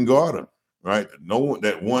couldn't guard him. Right? No one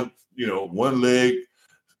that one leg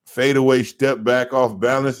fade away, step back off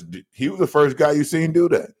balance. He was the first guy you seen do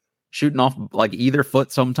that. Shooting off like either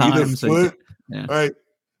foot sometimes. Right?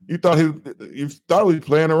 You thought he was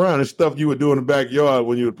playing around. It's stuff you would do in the backyard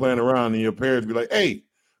when you were playing around, and your parents would be like, "Hey,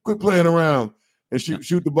 quit playing around and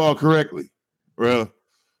shoot the ball correctly." Well,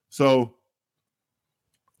 so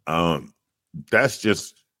that's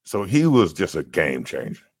just so he was just a game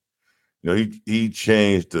changer. You know, he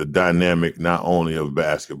changed the dynamic not only of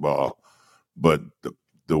basketball, but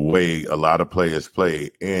the way a lot of players play,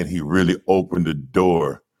 and he really opened the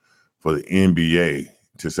door for the NBA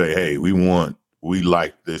to say, "Hey, we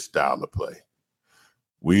like this style of play.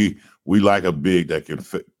 We like a big that can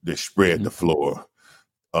spread the floor."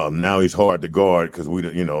 Now he's hard to guard because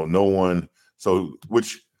no one. So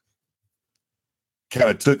which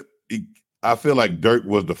kind of took. I feel like Dirk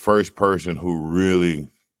was the first person who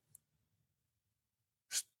really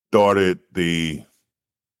started the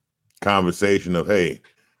conversation of, "Hey,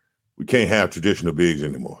 we can't have traditional bigs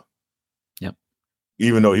anymore." Yep.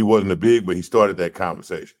 Even though he wasn't a big, but he started that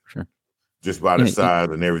conversation. Sure. Just by the size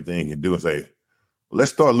and everything he do, and say,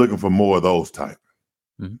 let's start looking for more of those type.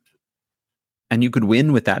 Mm-hmm. And you could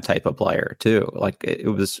win with that type of player too. Like it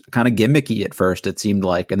was kind of gimmicky at first, it seemed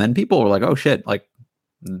like, and then people were like, "Oh shit!" Like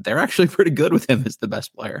they're actually pretty good with him as the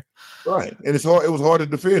best player. Right, and it's hard. It was hard to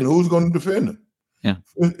defend. Who's going to defend him? Yeah,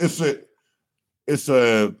 it's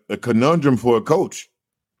a conundrum for a coach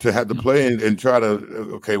to have to play and try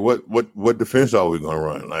to what defense are we going to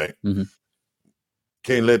run? Like. Mm-hmm.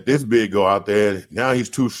 Can't let this big go out there. Now he's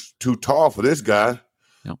too tall for this guy.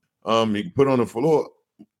 Yep. He can put on the floor.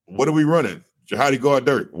 What are we running? Jahadi guard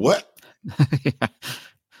Dirk. What? Yeah.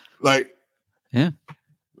 Like, yeah.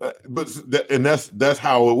 But that's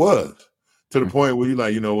how it was, to the point where you're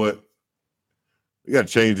like, you know what? We got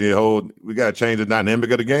to change the dynamic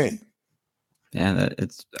of the game. Yeah,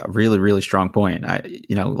 it's a really, really strong point.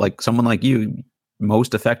 Like someone like you,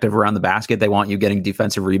 most effective around the basket. They want you getting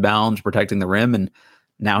defensive rebounds, protecting the rim, and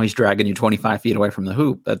now he's dragging you 25 feet away from the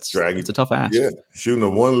hoop. It's a tough ask. Yeah, shooting a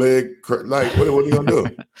one leg. Like, what are you gonna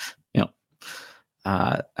do?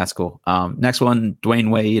 That's cool. Next one,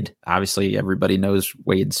 Dwyane Wade. Obviously, everybody knows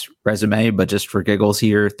Wade's resume, but just for giggles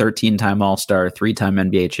here, 13-time All-Star, 3-time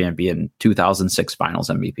NBA champion, 2006 Finals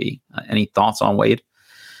MVP. Any thoughts on Wade?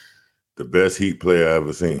 The best Heat player I've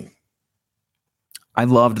ever seen. I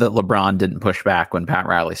loved that LeBron didn't push back when Pat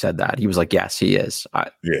Riley said that. He was like, "Yes, he is." I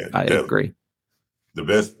agree. The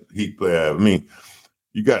best Heat player. I mean,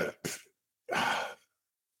 you got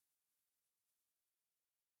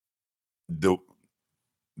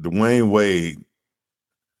Dwyane Wade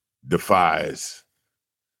defies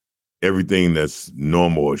everything that's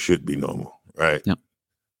normal or should be normal, right? Yep.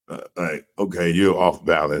 Like, okay, you're off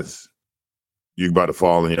balance. You're about to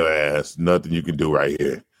fall on your ass. Nothing you can do right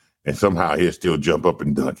here. And somehow he'll still jump up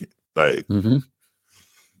and dunk it. Like,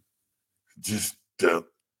 just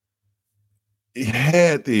he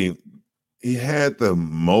had the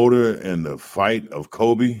motor and the fight of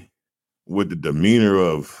Kobe with the demeanor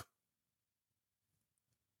of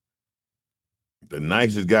the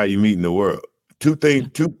nicest guy you meet in the world. Two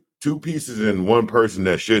pieces in one person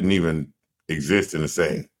that shouldn't even exist in the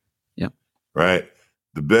same. Yep. Right?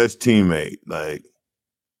 The best teammate, like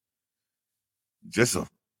just a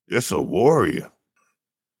warrior.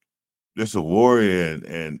 Just a warrior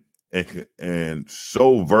and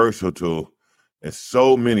so versatile and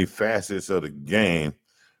so many facets of the game,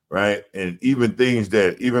 right? And even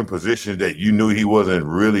positions that you knew he wasn't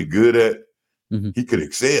really good at, he could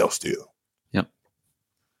excel still. Yep.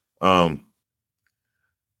 And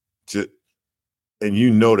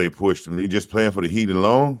they pushed him. He just playing for the Heat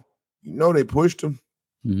alone. They pushed him,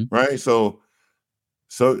 right? So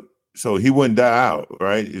he wouldn't die out,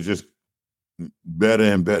 right? It's just better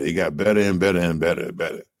and better. He got better and better and better and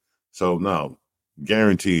better. So no,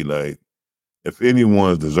 guaranteed. Like, if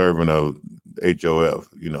anyone's deserving of HOF,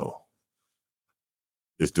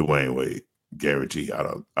 it's Dwyane Wade. Guaranteed out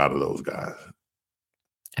of those guys.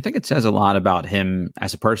 I think it says a lot about him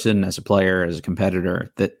as a person, as a player, as a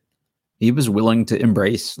competitor, that he was willing to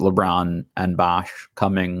embrace LeBron and Bosh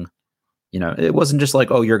coming. It wasn't just like,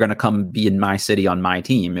 "Oh, you're going to come be in my city on my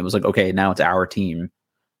team." It was like, "Okay, now it's our team.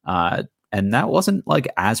 And that wasn't like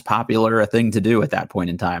as popular a thing to do at that point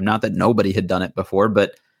in time. Not that nobody had done it before,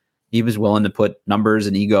 but he was willing to put numbers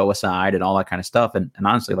and ego aside and all that kind of stuff. And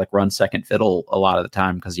honestly, like run second fiddle a lot of the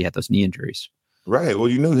time because he had those knee injuries. Right. Well,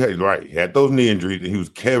 you knew he had those knee injuries, and he was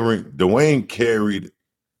Dwyane carried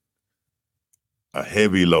a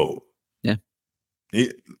heavy load. Yeah.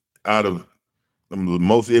 Out of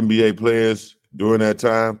most NBA players during that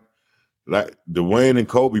time, like Dwyane and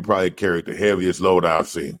Kobe probably carried the heaviest load I've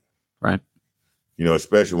seen. Right. You know,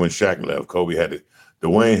 especially when Shaq left,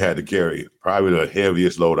 Dwyane had to carry probably the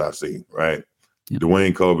heaviest load I've seen, right? Yep.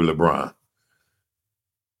 Dwyane, Kobe, LeBron.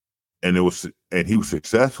 And he was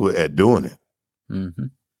successful at doing it. Mm-hmm.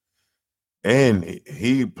 And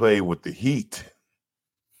he played with the Heat.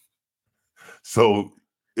 So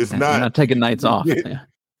you're not taking nights off.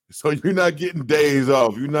 So you're not getting days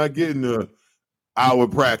off. You're not getting an hour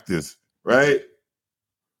practice, right?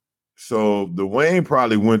 So Dwyane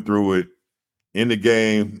probably went through it in the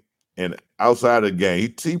game and outside of the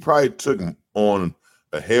game. He probably took on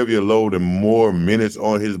a heavier load and more minutes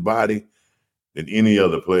on his body than any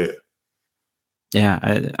other player. Yeah,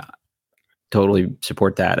 I totally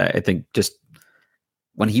support that. I think just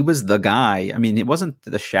when he was the guy, I mean, it wasn't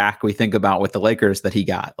the Shaq we think about with the Lakers that he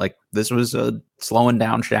got. Like, this was a slowing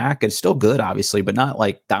down Shaq. It's still good, obviously, but not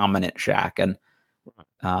like dominant Shaq. And,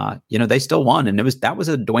 they still won. And that was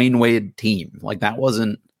a Dwyane Wade team. Like, that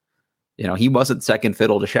wasn't, he wasn't second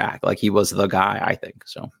fiddle to Shaq. Like, he was the guy, I think.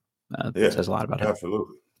 So that says a lot about him.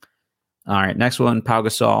 Absolutely. All right. Next one, Pau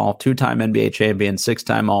Gasol, 2-time NBA champion,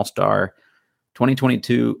 6-time All-Star,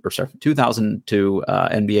 2002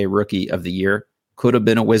 NBA Rookie of the Year. Could have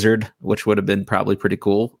been a Wizard, which would have been probably pretty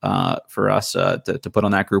cool for us to put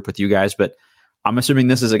on that group with you guys. But I'm assuming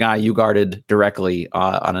this is a guy you guarded directly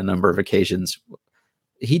on a number of occasions.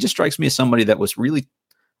 He just strikes me as somebody that was really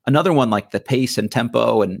another one, like the pace and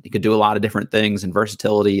tempo, and he could do a lot of different things and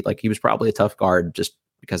versatility. Like, he was probably a tough guard just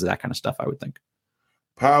because of that kind of stuff, I would think.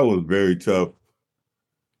 Pau was very tough.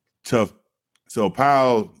 So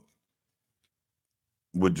Pau,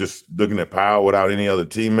 with just looking at Pau without any other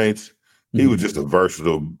teammates, he was just a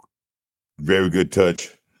versatile, very good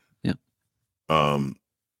touch. Yeah. A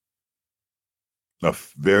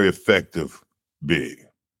very effective big.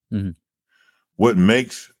 Mm-hmm. What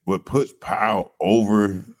puts Pau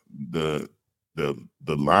over the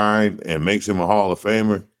line and makes him a Hall of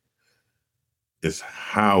Famer is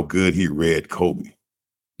how good he read Kobe.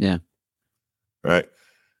 Yeah. Right.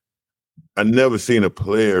 I never seen a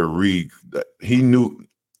player read that. He knew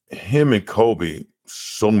him and Kobe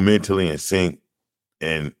so mentally in sync,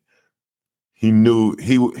 and he knew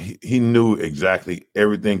exactly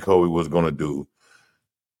everything Kobe was going to do,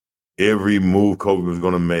 every move Kobe was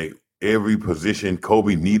going to make, every position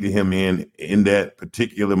Kobe needed him in that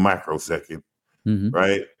particular microsecond,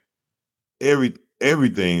 right?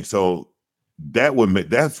 Everything. So that's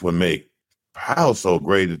what made Pau so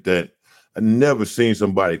great, that I never seen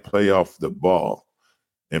somebody play off the ball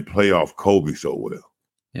and play off Kobe so well.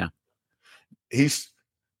 Yeah. He's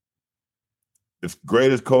as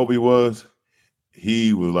great as Kobe was,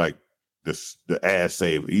 he was like the ass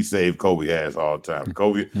saver. He saved Kobe ass all the time.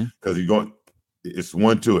 Kobe, because it's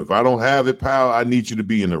 1-2. If I don't have it, Pau, I need you to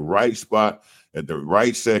be in the right spot at the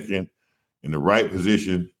right second, in the right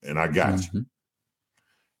position, and I got you.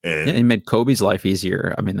 And he made Kobe's life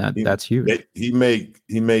easier. I mean, that's huge. He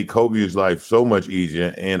made Kobe's life so much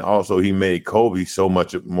easier, and also he made Kobe so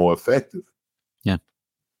much more effective. Yeah.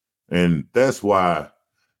 And that's why,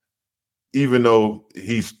 even though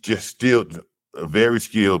he's just still a very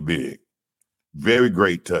skilled big, very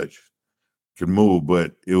great touch, can move,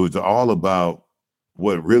 but it was all about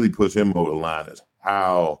what really puts him over the line is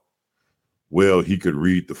how well he could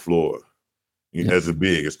read the floor. As a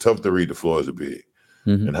big, it's tough to read the floor as a big.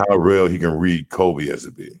 And how well he can read Kobe as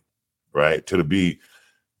a big, right? To be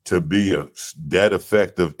that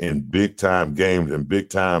effective in big time games and big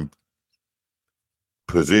time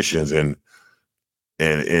positions and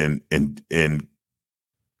the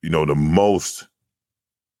most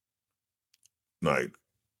like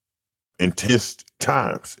intense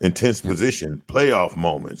times, intense position, playoff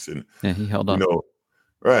moments, and he held up.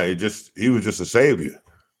 Right? He was just a savior.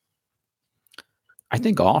 I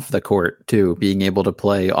think off the court, too, being able to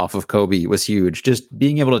play off of Kobe was huge. Just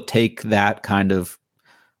being able to take that kind of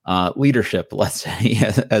leadership, let's say,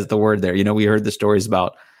 as the word there. We heard the stories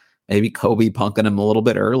about maybe Kobe punking him a little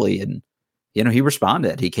bit early, and, he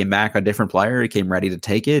responded. He came back a different player. He came ready to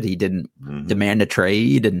take it. He didn't demand a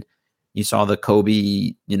trade. And you saw the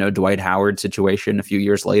Kobe, Dwight Howard situation a few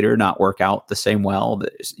years later not work out the same well,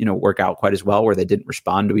 work out quite as well, where they didn't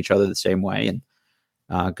respond to each other the same way. And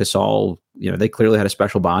Gasol, they clearly had a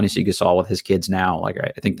special bond. You see Gasol with his kids now. Like,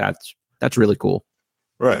 I think that's really cool.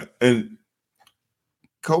 Right. And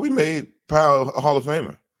Kobe made Pau a Hall of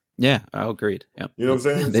Famer. Yeah, I agreed. Yep. You know what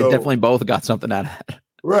I'm saying? They definitely both got something out of it.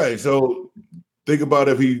 Right. So think about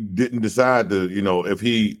if he didn't decide to, if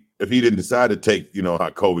he didn't decide to take,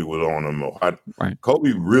 how Kobe was on him, or how Right.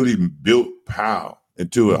 Kobe really built Pau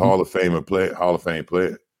into a Hall of Fame player,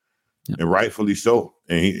 Yep. and rightfully so.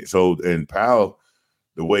 And Pau,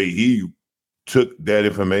 the way he took that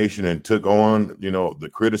information and took on, the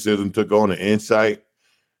criticism, took on the insight,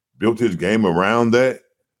 built his game around that,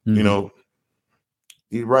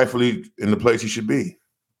 he's rightfully in the place he should be.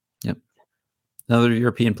 Yep. Another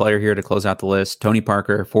European player here to close out the list, Tony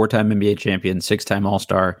Parker, 4-time NBA champion, 6-time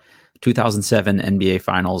All-Star, 2007 NBA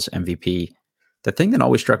Finals MVP. The thing that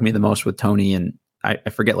always struck me the most with Tony, and I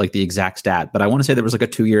forget like the exact stat, but I want to say there was like a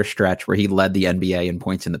 2-year stretch where he led the NBA in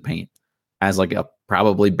points in the paint as like a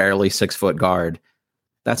probably barely 6-foot guard.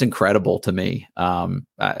 That's incredible to me. I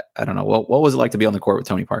don't know. What was it like to be on the court with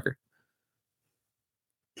Tony Parker?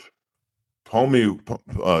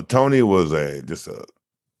 Tony was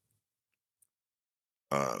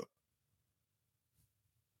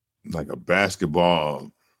like a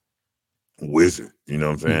basketball wizard. You know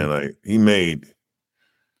what I'm saying? Like he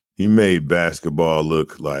made basketball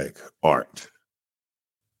look like art.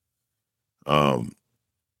 He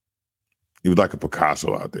was like a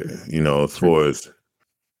Picasso out there, as far as,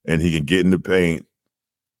 and he can get in the paint.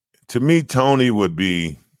 To me, Tony would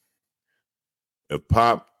be, if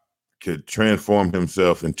Pop could transform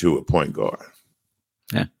himself into a point guard.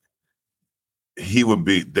 Yeah. He would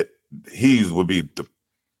be the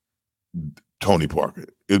Tony Parker.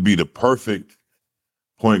 It'd be the perfect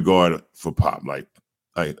point guard for Pop. Like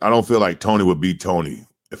I don't feel like Tony would be Tony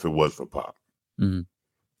if it was for Pop. Mm-hmm.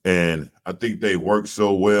 And I think they worked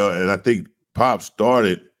so well. And I think Pop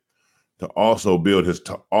started to also build his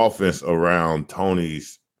offense around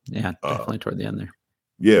Tony's. Yeah, definitely toward the end there.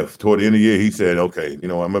 Yeah, toward the end of the year, he said, okay, I'm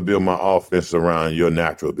going to build my offense around your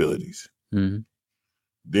natural abilities. Mm-hmm.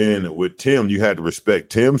 Then with Tim, you had to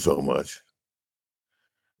respect Tim so much.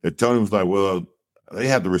 And Tony was like, well, they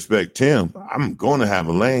have to respect Tim. I'm going to have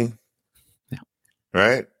a lane. Yeah.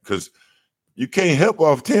 Right? Because you can't help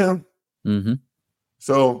off Tim. Mm-hmm.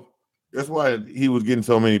 So that's why he was getting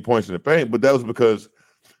so many points in the paint. But that was because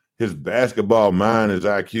his basketball mind, his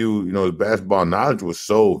IQ, his basketball knowledge was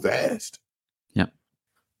so vast.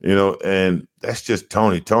 And that's just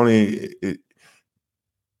Tony. Tony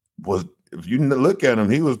was, if you look at him,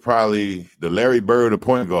 he was probably the Larry Bird of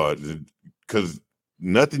point guards, because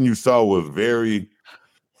nothing you saw was very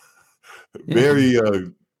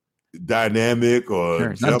dynamic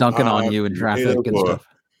or not dunking on you in traffic and stuff.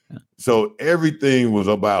 Yeah. So everything was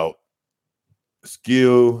about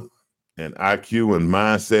skill and IQ and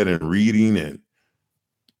mindset and reading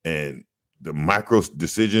and the micro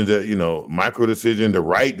decisions that, the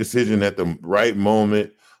right decision at the right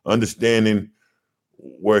moment, understanding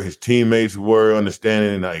where his teammates were,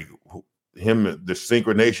 understanding like him, the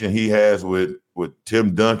synchronization he has with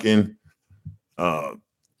Tim Duncan, all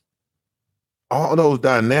those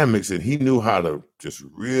dynamics, and he knew how to just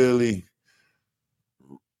really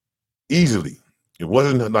easily. It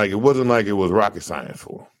wasn't like it was rocket science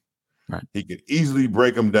for him. Right. He could easily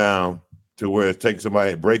break them down to where it takes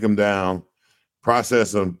somebody, break them down,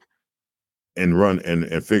 process them, and run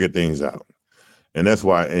and figure things out. And that's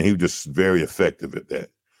why, and he was just very effective at that.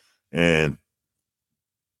 And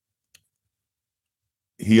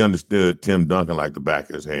he understood Tim Duncan like the back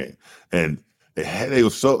of his hand. And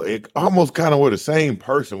it almost kind of were the same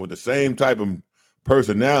person with the same type of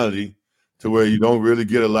personality, to where you don't really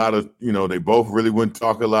get a lot of, they both really wouldn't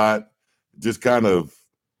talk a lot, just kind of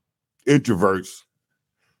introverts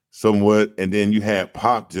somewhat. And then you had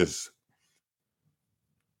Pop just,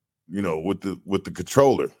 with the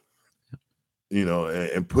controller,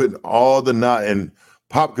 and putting all the knowledge, and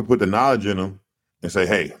Pop could put the knowledge in them and say,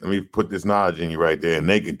 hey, let me put this knowledge in you right there, and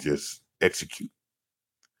they could just execute.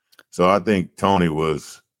 So I think Tony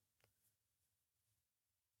was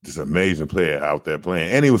just an amazing player out there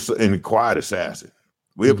playing. And he was a quiet assassin.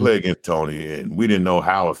 We had played against Tony, and we didn't know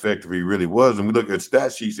how effective he really was. And we looked at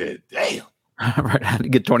stats, she said, damn. Right, I had to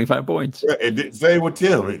get 25 points. Right, and same with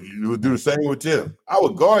Tim. You would do the same with Tim. I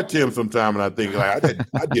would guard Tim sometime, and I think like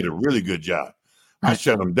I did a really good job. I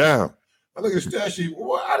shut him down. I look at stat sheet.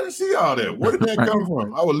 Well, I didn't see all that. Where did that come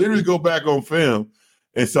from? I would literally go back on film,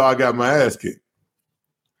 and so I got my ass kicked.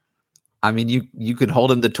 I mean, you could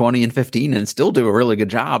hold him to 20 and 15 and still do a really good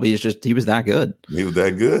job. He was that good. He was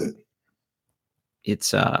that good. It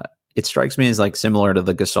strikes me as like similar to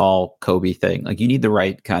the Gasol Kobe thing. Like you need the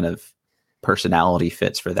right kind of personality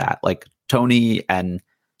fits for that. Like Tony and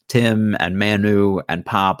Tim and Manu and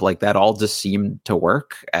Pop, like that all just seemed to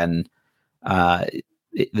work. And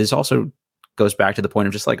this also goes back to the point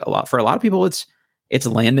of just like for a lot of people, it's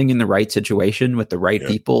landing in the right situation with the right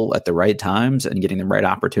people at the right times and getting the right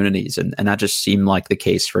opportunities. And that just seemed like the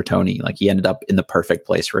case for Tony. Like he ended up in the perfect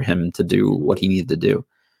place for him to do what he needed to do.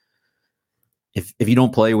 If you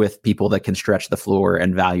don't play with people that can stretch the floor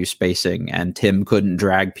and value spacing, and Tim couldn't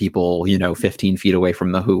drag people, 15 feet away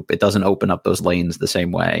from the hoop, it doesn't open up those lanes the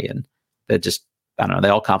same way. And that just, I don't know, they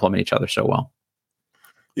all complement each other so well.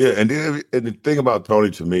 Yeah. And the thing about Tony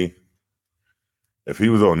to me, if he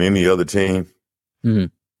was on any other team,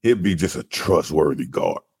 he'd be just a trustworthy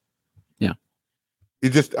guard. Yeah.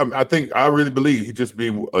 I really believe he'd just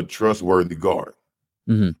be a trustworthy guard.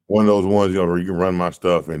 One of those ones, where you can run my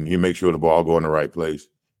stuff and you make sure the ball go in the right place.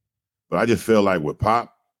 But I just felt like with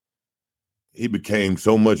Pop, he became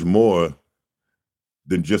so much more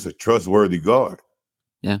than just a trustworthy guard.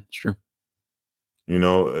 Yeah, it's true.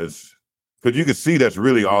 It's because you can see that's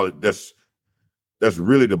really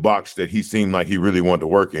the box that he seemed like he really wanted to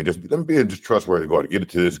work in. Just let me be a just trustworthy guard, get it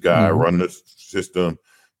to this guy, run this system,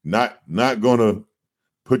 not gonna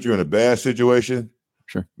put you in a bad situation.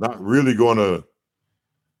 Sure. Not really gonna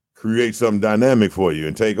create something dynamic for you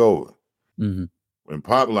and take over. When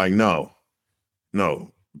Pop like, no,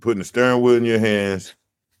 putting the steering wheel in your hands.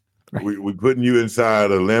 Right. We putting you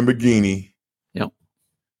inside a Lamborghini. Yep.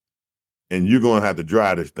 And you're going to have to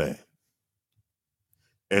drive this thing.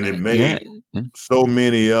 And it made so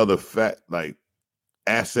many other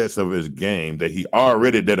assets of his game that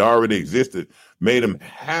already existed, made him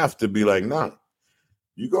have to be like, nah,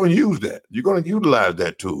 you're going to use that. You're going to utilize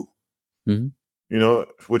that tool.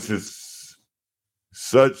 Which is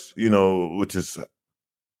such, which is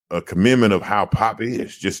a commitment of how Pop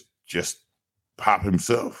is, just Pop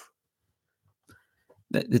himself.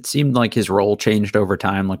 It seemed like his role changed over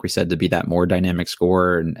time, like we said, to be that more dynamic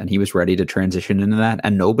scorer, and he was ready to transition into that.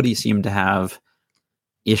 And nobody seemed to have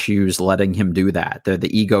issues letting him do that. The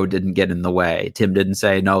ego didn't get in the way. Tim didn't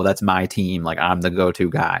say, no, that's my team. Like, I'm the go-to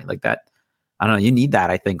guy. Like that. I don't know. You need that,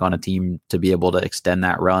 I think, on a team to be able to extend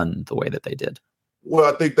that run the way that they did.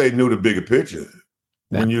 Well, I think they knew the bigger picture.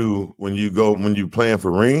 Yeah. When you playing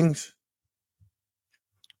for rings,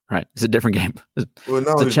 right? It's a different game. It's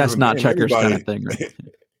a chess, not checkers kind of thing. Right?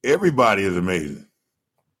 Everybody is amazing.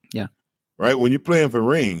 Yeah. Right. When you're playing for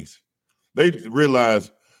rings, they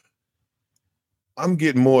realize I'm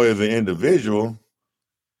getting more as an individual,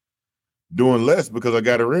 doing less because I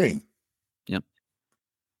got a ring. Yep.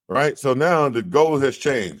 Right. So now the goal has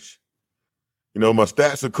changed. My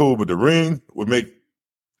stats are cool, but the ring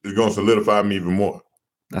is going to solidify me even more.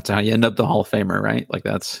 That's how you end up the Hall of Famer, right? Like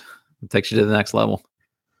it takes you to the next level.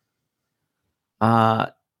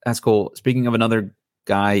 That's cool. Speaking of another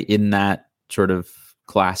guy in that sort of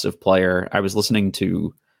class of player, I was listening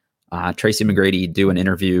to Tracy McGrady do an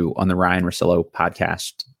interview on the Ryan Russillo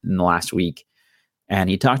podcast in the last week. And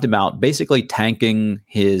he talked about basically tanking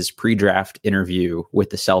his pre-draft interview with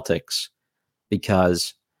the Celtics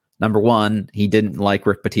because, number one, he didn't like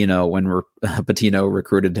Rick Pitino when Pitino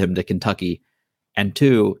recruited him to Kentucky. And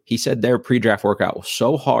two, he said their pre-draft workout was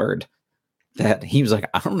so hard that he was like,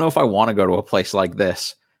 I don't know if I want to go to a place like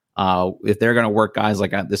this. If they're going to work guys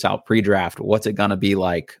like this out pre-draft, what's it going to be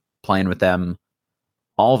like playing with them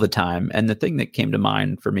all the time? And the thing that came to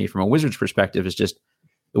mind for me from a Wizards perspective is just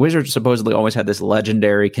the Wizards supposedly always had this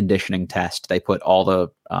legendary conditioning test they put all the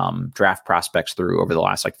draft prospects through over the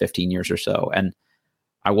last 15 years or so. And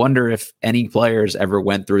I wonder if any players ever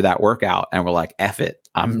went through that workout and were like, F it.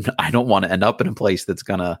 I don't want to end up in a place that's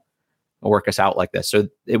going to work us out like this. So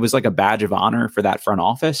it was like a badge of honor for that front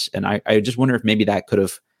office. And I just wonder if maybe that could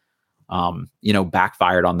have,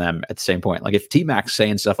 backfired on them at the same point. Like if T-Mac's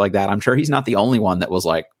saying stuff like that, I'm sure he's not the only one that was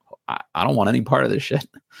like, I don't want any part of this shit.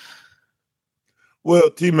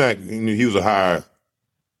 Well, T-Mac, he was a high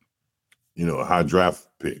draft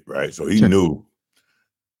pick, right? So he Sure. knew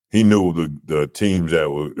the teams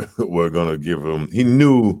that were going to give him. He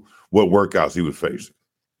knew what workouts he was facing.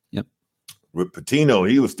 Yep. With Pitino,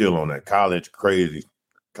 he was still on that college craziness.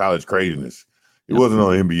 He wasn't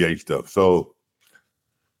on NBA stuff. So,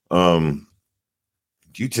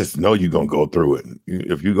 you just know you're gonna go through it.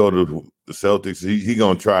 If you go to the Celtics, he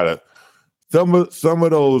gonna try to. Some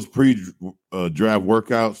of those pre-draft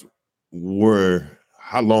workouts were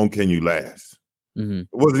how long can you last? Mm-hmm. It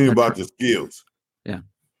wasn't even about your skills. Yeah.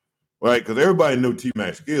 Right? Because everybody knew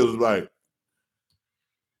T-Mac's skills. Like,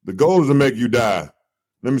 the goal is to make you die.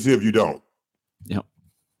 Let me see if you don't. Yep.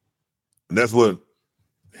 And that's what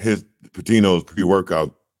Pitino's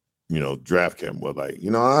pre-workout, draft camp was like,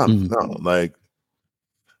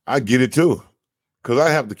 I get it too, because I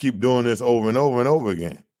have to keep doing this over and over and over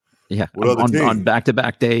again. Yeah, on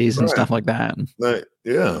back-to-back days and stuff like that. Like,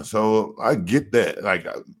 yeah, so I get that. Like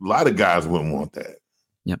a lot of guys wouldn't want that.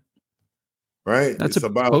 Yep. Right? That's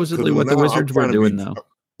supposedly what the Wizards were doing, though.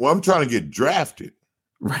 Well, I'm trying to get drafted.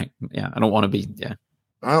 Right. Yeah, I don't want to be. Yeah.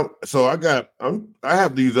 I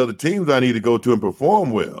have these other teams I need to go to and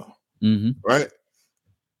perform well. Mm-hmm. Right?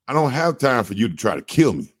 I don't have time for you to try to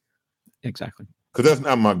kill me. Exactly. Because that's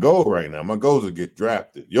not my goal right now. My goal is to get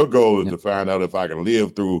drafted. Your goal is to find out if I can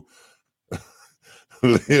live through,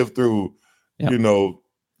 running through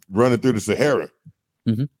the Sahara.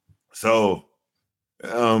 Mm-hmm. So,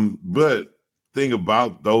 but thing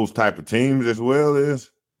about those type of teams as well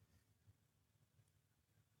is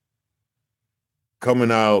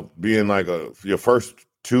coming out being like your first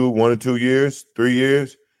 1 or 2 years, 3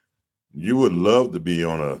 years, you would love to be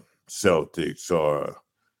on a Celtics or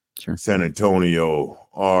San Antonio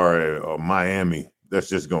or Miami. That's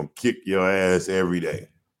just going to kick your ass every day.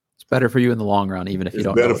 It's better for you in the long run, even if you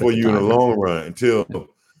don't. It's better for you in the long run until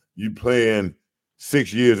you playing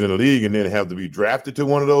 6 years in the league and then have to be drafted to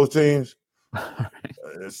one of those teams.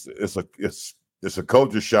 It's a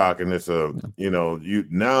culture shock, and it's you're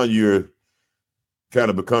kind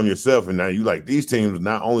of become yourself, and now you like these teams.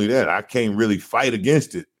 Not only that, I can't really fight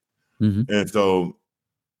against it, and so.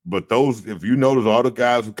 But if you notice, all the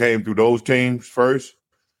guys who came through those teams first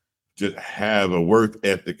just have a work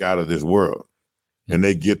ethic out of this world, and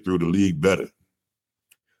they get through the league better.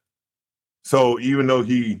 So even though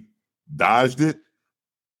he dodged it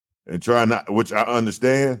and try not, which I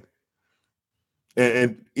understand,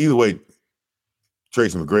 and either way,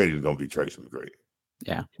 Tracy McGrady is going to be Tracy McGrady.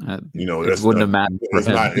 Yeah, it wouldn't have mattered.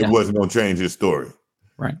 It wasn't going to change his story,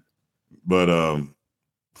 right? But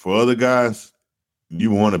for other guys, you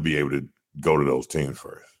want to be able to go to those teams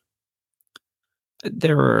first.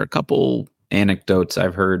 There are a couple anecdotes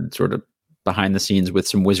I've heard sort of behind the scenes with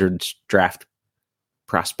some Wizards draft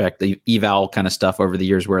prospect, the eval kind of stuff over the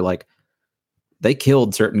years where like they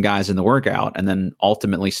killed certain guys in the workout and then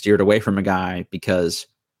ultimately steered away from a guy because,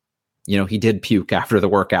 he did puke after the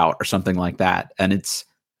workout or something like that. And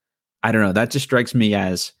I don't know, that just strikes me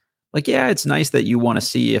as like, yeah, it's nice that you want to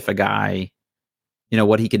see if a guy,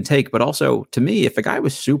 what he can take. But also to me, if a guy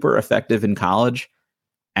was super effective in college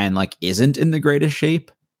and like isn't in the greatest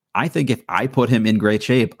shape, I think if I put him in great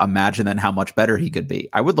shape, imagine then how much better he could be.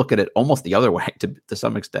 I would look at it almost the other way to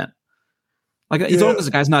some extent. Like as long as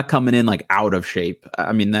the guy's not coming in like out of shape.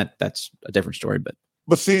 I mean, that's a different story, but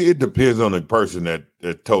see, it depends on the person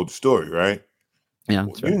that told the story, right? Yeah.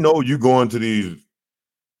 Right. You go into these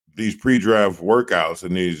pre-draft workouts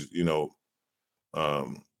and these,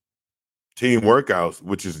 team workouts,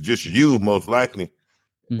 which is just you most likely,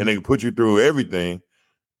 and they can put you through everything.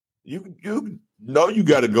 You know you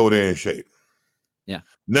got to go there in shape. Yeah.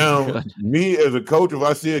 Now, me as a coach, if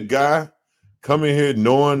I see a guy come in here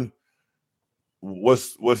knowing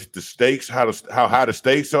what's the stakes, how high the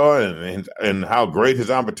stakes are, and how great his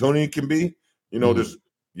opportunity can be,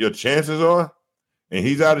 your chances are, and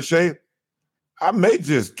he's out of shape, I may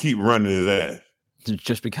just keep running his ass.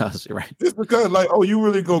 Just because, right? Just because, like, oh, you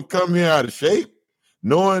really gonna come here out of shape,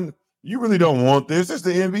 knowing you really don't want this? It's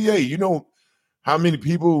the NBA. You know how many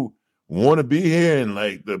people want to be here, and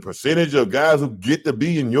like the percentage of guys who get to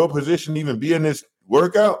be in your position, even be in this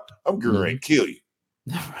workout. I'm going to kill you.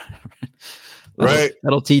 Right?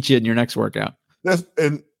 That'll teach you in your next workout. That's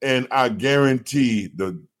and I guarantee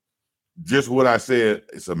just what I said.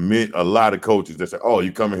 It's a lot of coaches that say, "Oh,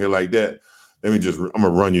 you coming here like that? I'm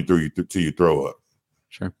gonna run you through till you throw up."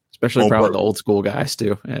 Sure, especially probably the old school guys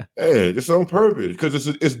too. Yeah, just on purpose because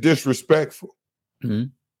it's disrespectful. Mm-hmm.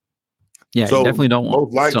 Yeah, so you definitely don't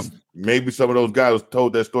want. Maybe some of those guys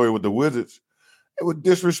told that story with the Wizards. It was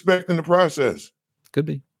disrespecting the process. Could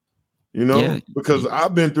be, because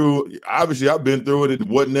I've been through it. It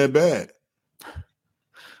wasn't that bad.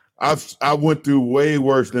 I went through way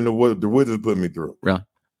worse than the Wizards put me through. Really?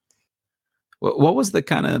 What was the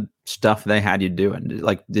kind of stuff they had you doing?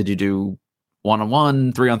 Like, did you do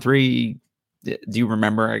 1-on-1, 3-on-3? Do you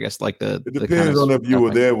remember? I guess like it depends on if you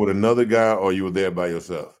were there with another guy or you were there by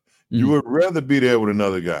yourself. Mm-hmm. You would rather be there with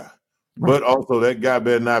another guy, right. But also that guy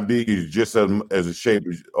better not be just as a shape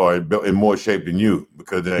or in more shape than you,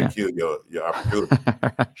 because that kill your opportunity.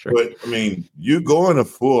 Sure. But I mean, you go in a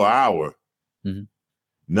full hour,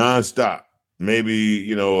 nonstop.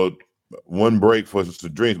 Maybe one break for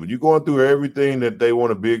some drinks, but you're going through everything that they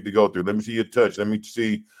want a big to go through. Let me see your touch. Let me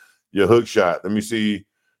see your hook shot. Let me see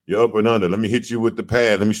your up and under. Let me hit you with the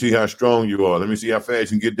pad. Let me see how strong you are. Let me see how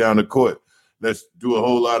fast you can get down the court. let's do a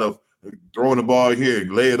whole lot of throwing the ball here,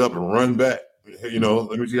 lay it up and run back.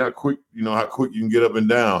 Let me see how quick you can get up and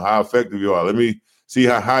down, how effective you are. Let me see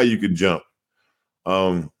how high you can jump.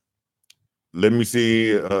 Let me see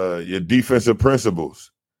your defensive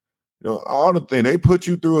principles. All the things. They put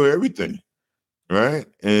you through everything, right?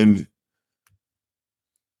 And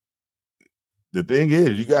the thing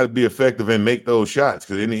is, you got to be effective and make those shots,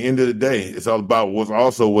 because in the end of the day, it's all about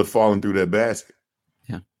what's falling through that basket.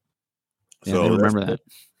 Yeah. So they remember that.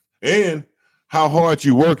 And how hard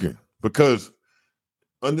you working, because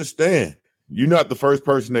understand, you're not the first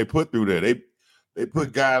person they put through there. They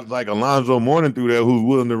put guys like Alonzo Mourning through there who's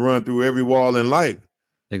willing to run through every wall in life.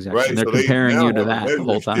 Exactly. Right? And they're comparing you to that the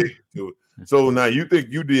whole time. So now you think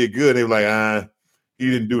you did good. They're like, he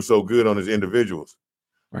didn't do so good on his individuals.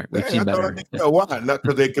 Right. We've seen better. Why? Not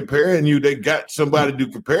because they're comparing you. They got somebody to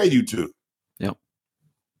compare you to. Yep.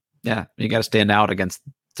 Yeah. You got to stand out against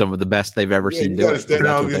some of the best they've ever seen. You got to stand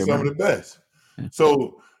out against some of the best. Yeah.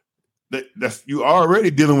 So that's you already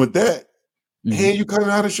dealing with that. Mm-hmm. And you coming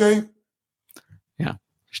out of shape. Yeah. You're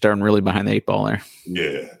starting really behind the 8 ball there.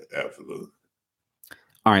 Yeah, absolutely.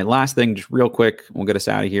 All right, last thing, just real quick, we'll get us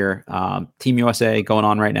out of here. Team USA going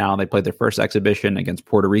on right now. They played their first exhibition against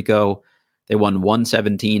Puerto Rico. They won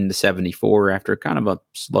 117-74 after kind of a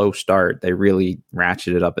slow start. They really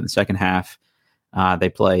ratcheted up in the second half. They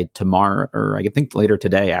play tomorrow, or I think later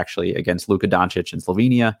today, actually, against Luka Doncic in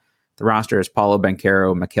Slovenia. The roster is Paolo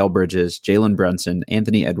Banchero, Mikal Bridges, Jalen Brunson,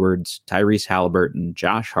 Anthony Edwards, Tyrese Halliburton,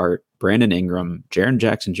 Josh Hart, Brandon Ingram, Jaren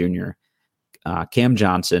Jackson Jr., Cam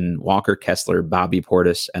Johnson, Walker Kessler, Bobby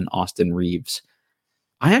Portis, and Austin Reeves.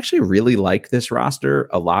 I actually really like this roster.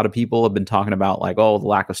 A lot of people have been talking about the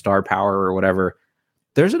lack of star power or whatever.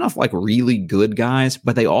 There's enough really good guys,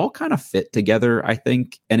 but they all kind of fit together, I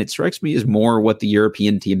think. And it strikes me as more what the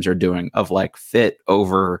European teams are doing of fit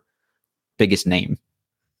over biggest name.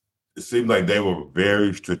 It seemed like they were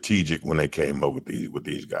very strategic when they came up with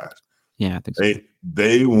these guys. Yeah, I think so.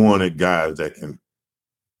 They wanted guys that can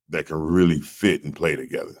really fit and play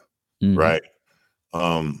together, right?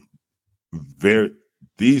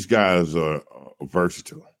 These guys are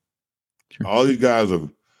versatile. Sure. All these guys are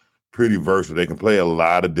pretty versatile. They can play a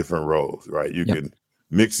lot of different roles, right? You can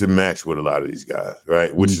mix and match with a lot of these guys,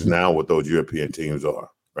 right? Which is now what those European teams are,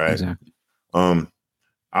 right? Exactly.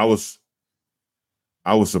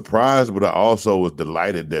 I was surprised, but I also was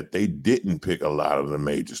delighted that they didn't pick a lot of the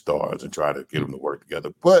major stars and try to get them to work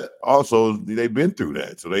together. But also, they've been through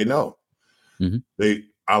that, so they know. Mm-hmm.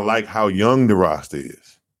 I like how young the roster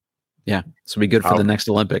is. Yeah, so be good for the next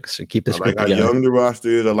Olympics. So keep this I like how young the roster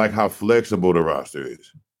is. I like how flexible the roster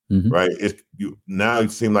is. Mm-hmm. Right? Now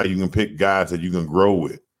it seems like you can pick guys that you can grow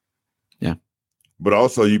with. Yeah, but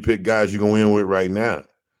also you pick guys you can win with right now.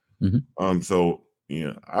 Mm-hmm. So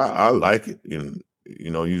I like it.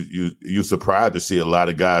 You're surprised to see a lot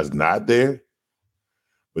of guys not there,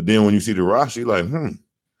 but then when you see the roster, you're like, and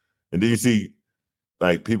then you see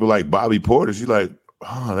people like Bobby Portis, you're like,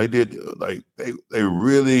 they did they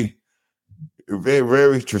really very,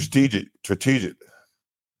 very strategic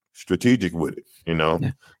with it,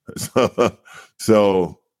 Yeah.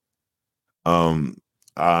 So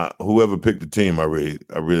whoever picked the team, I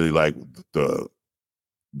really like the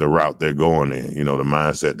route they're going in, the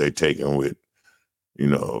mindset they're taking with,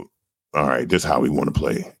 all right, this is how we want to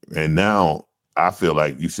play. And now I feel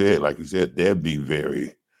like you said, they'll be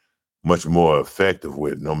very much more effective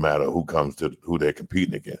with no matter who comes to who they're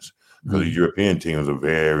competing against. Because the European teams are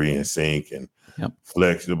very in sync and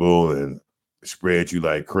flexible and spread you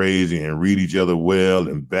like crazy and read each other well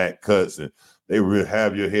and back cuts. And they really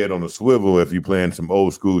have your head on a swivel if you're playing some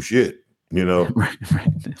old school shit, Right.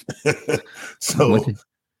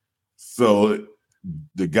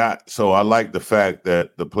 So I like the fact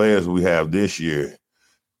that the players we have this year,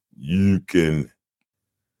 you can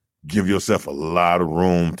give yourself a lot of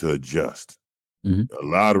room to adjust. Mm-hmm. A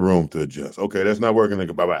lot of room to adjust. Okay, that's not working.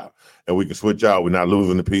 Bye-bye. And we can switch out. We're not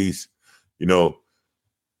losing the piece. Hey,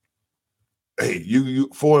 you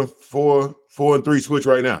 4-3 switch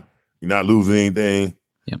right now. You're not losing anything.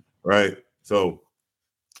 Yep. Right? So,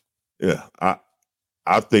 yeah, I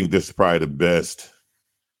think this is probably the best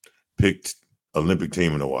picked Olympic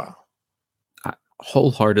team in a while. I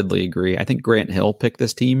wholeheartedly agree. I think Grant Hill picked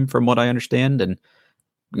this team from what I understand, and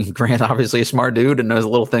Grant obviously a smart dude and knows a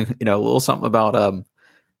little thing, a little something about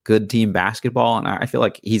good team basketball. And I feel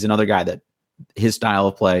like he's another guy that his style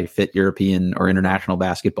of play fit European or international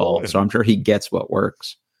basketball. Oh, yeah. So I'm sure he gets what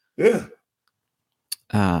works. Yeah.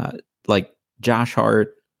 Like Josh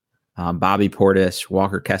Hart, Bobby Portis,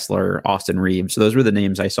 Walker Kessler, Austin Reeves. So those were the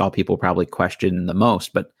names I saw people probably question the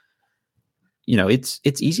most. But,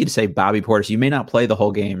 it's easy to say Bobby Portis, you may not play the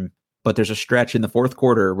whole game, but there's a stretch in the fourth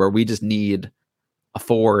quarter where we just need a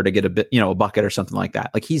 4 to get a bit, a bucket or something like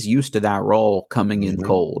that. Like, he's used to that role coming in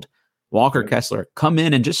cold. Walker Kessler, come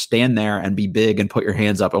in and just stand there and be big and put your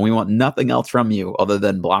hands up. And we want nothing else from you other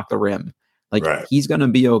than block the rim. Like, he's going to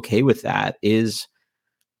be okay with that.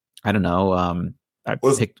 I don't know.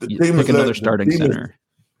 Pick another starting center.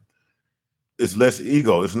 It's less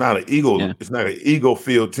ego. It's not an ego. Yeah. It's not an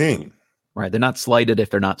ego-filled team. Right. They're not slighted if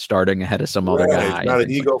they're not starting ahead of some other guy. It's not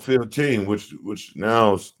an ego-filled team, which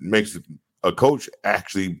now makes a coach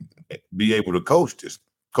actually be able to coach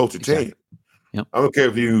a team. Yep. I don't care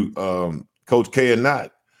if you Coach K or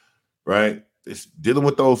not, right? It's dealing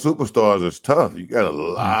with those superstars is tough. You got a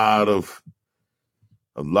lot of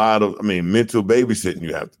mental babysitting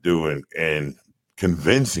you have to do and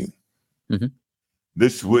convincing. Mm-hmm.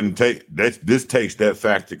 This takes that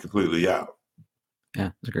factor completely out.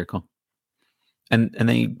 Yeah, it's a great call. And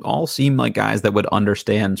they all seem like guys that would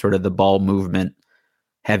understand sort of the ball movement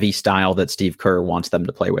heavy style that Steve Kerr wants them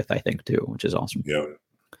to play with, I think, too, which is awesome. Yeah.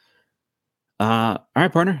 All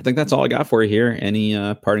right, partner. I think that's all I got for you here. Any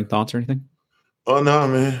parting thoughts or anything? Oh, no,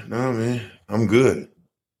 man. I'm good.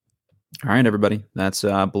 All right, everybody. That's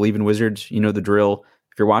Believe in Wizards. You know the drill.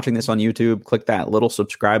 If you're watching this on YouTube, click that little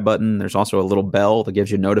subscribe button. There's also a little bell that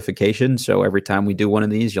gives you notifications. So every time we do one of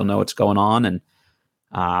these, you'll know what's going on. And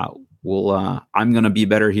I'm going to be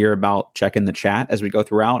better here about checking the chat as we go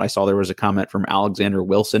throughout. I saw there was a comment from Alexander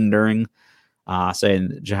Wilson during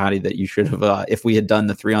saying, Jahadi, that you should have, if we had done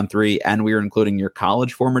the 3-on-3 and we were including your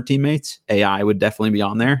college former teammates, AI would definitely be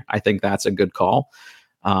on there. I think that's a good call.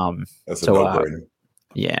 That's a no-brainer.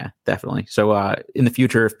 Yeah, definitely. So in the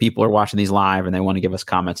future, if people are watching these live and they want to give us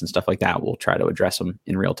comments and stuff like that, we'll try to address them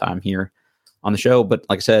in real time here on the show. But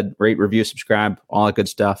like I said, rate, review, subscribe, all that good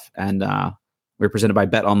stuff. And we're presented by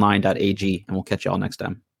Betonline.ag, and we'll catch you all next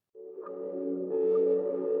time.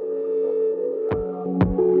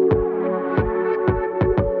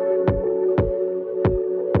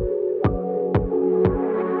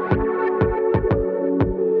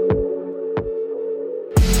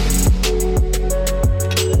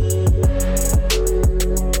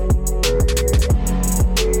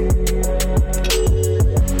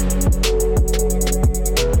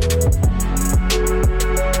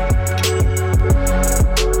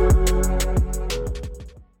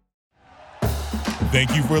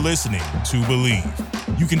 Thank you for listening to Believe.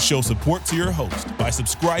 You can show support to your host by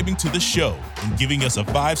subscribing to the show and giving us a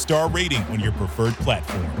 5-star rating on your preferred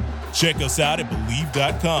platform. Check us out at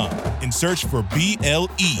Believe.com and search for BLEAV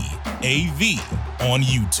on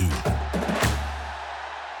YouTube.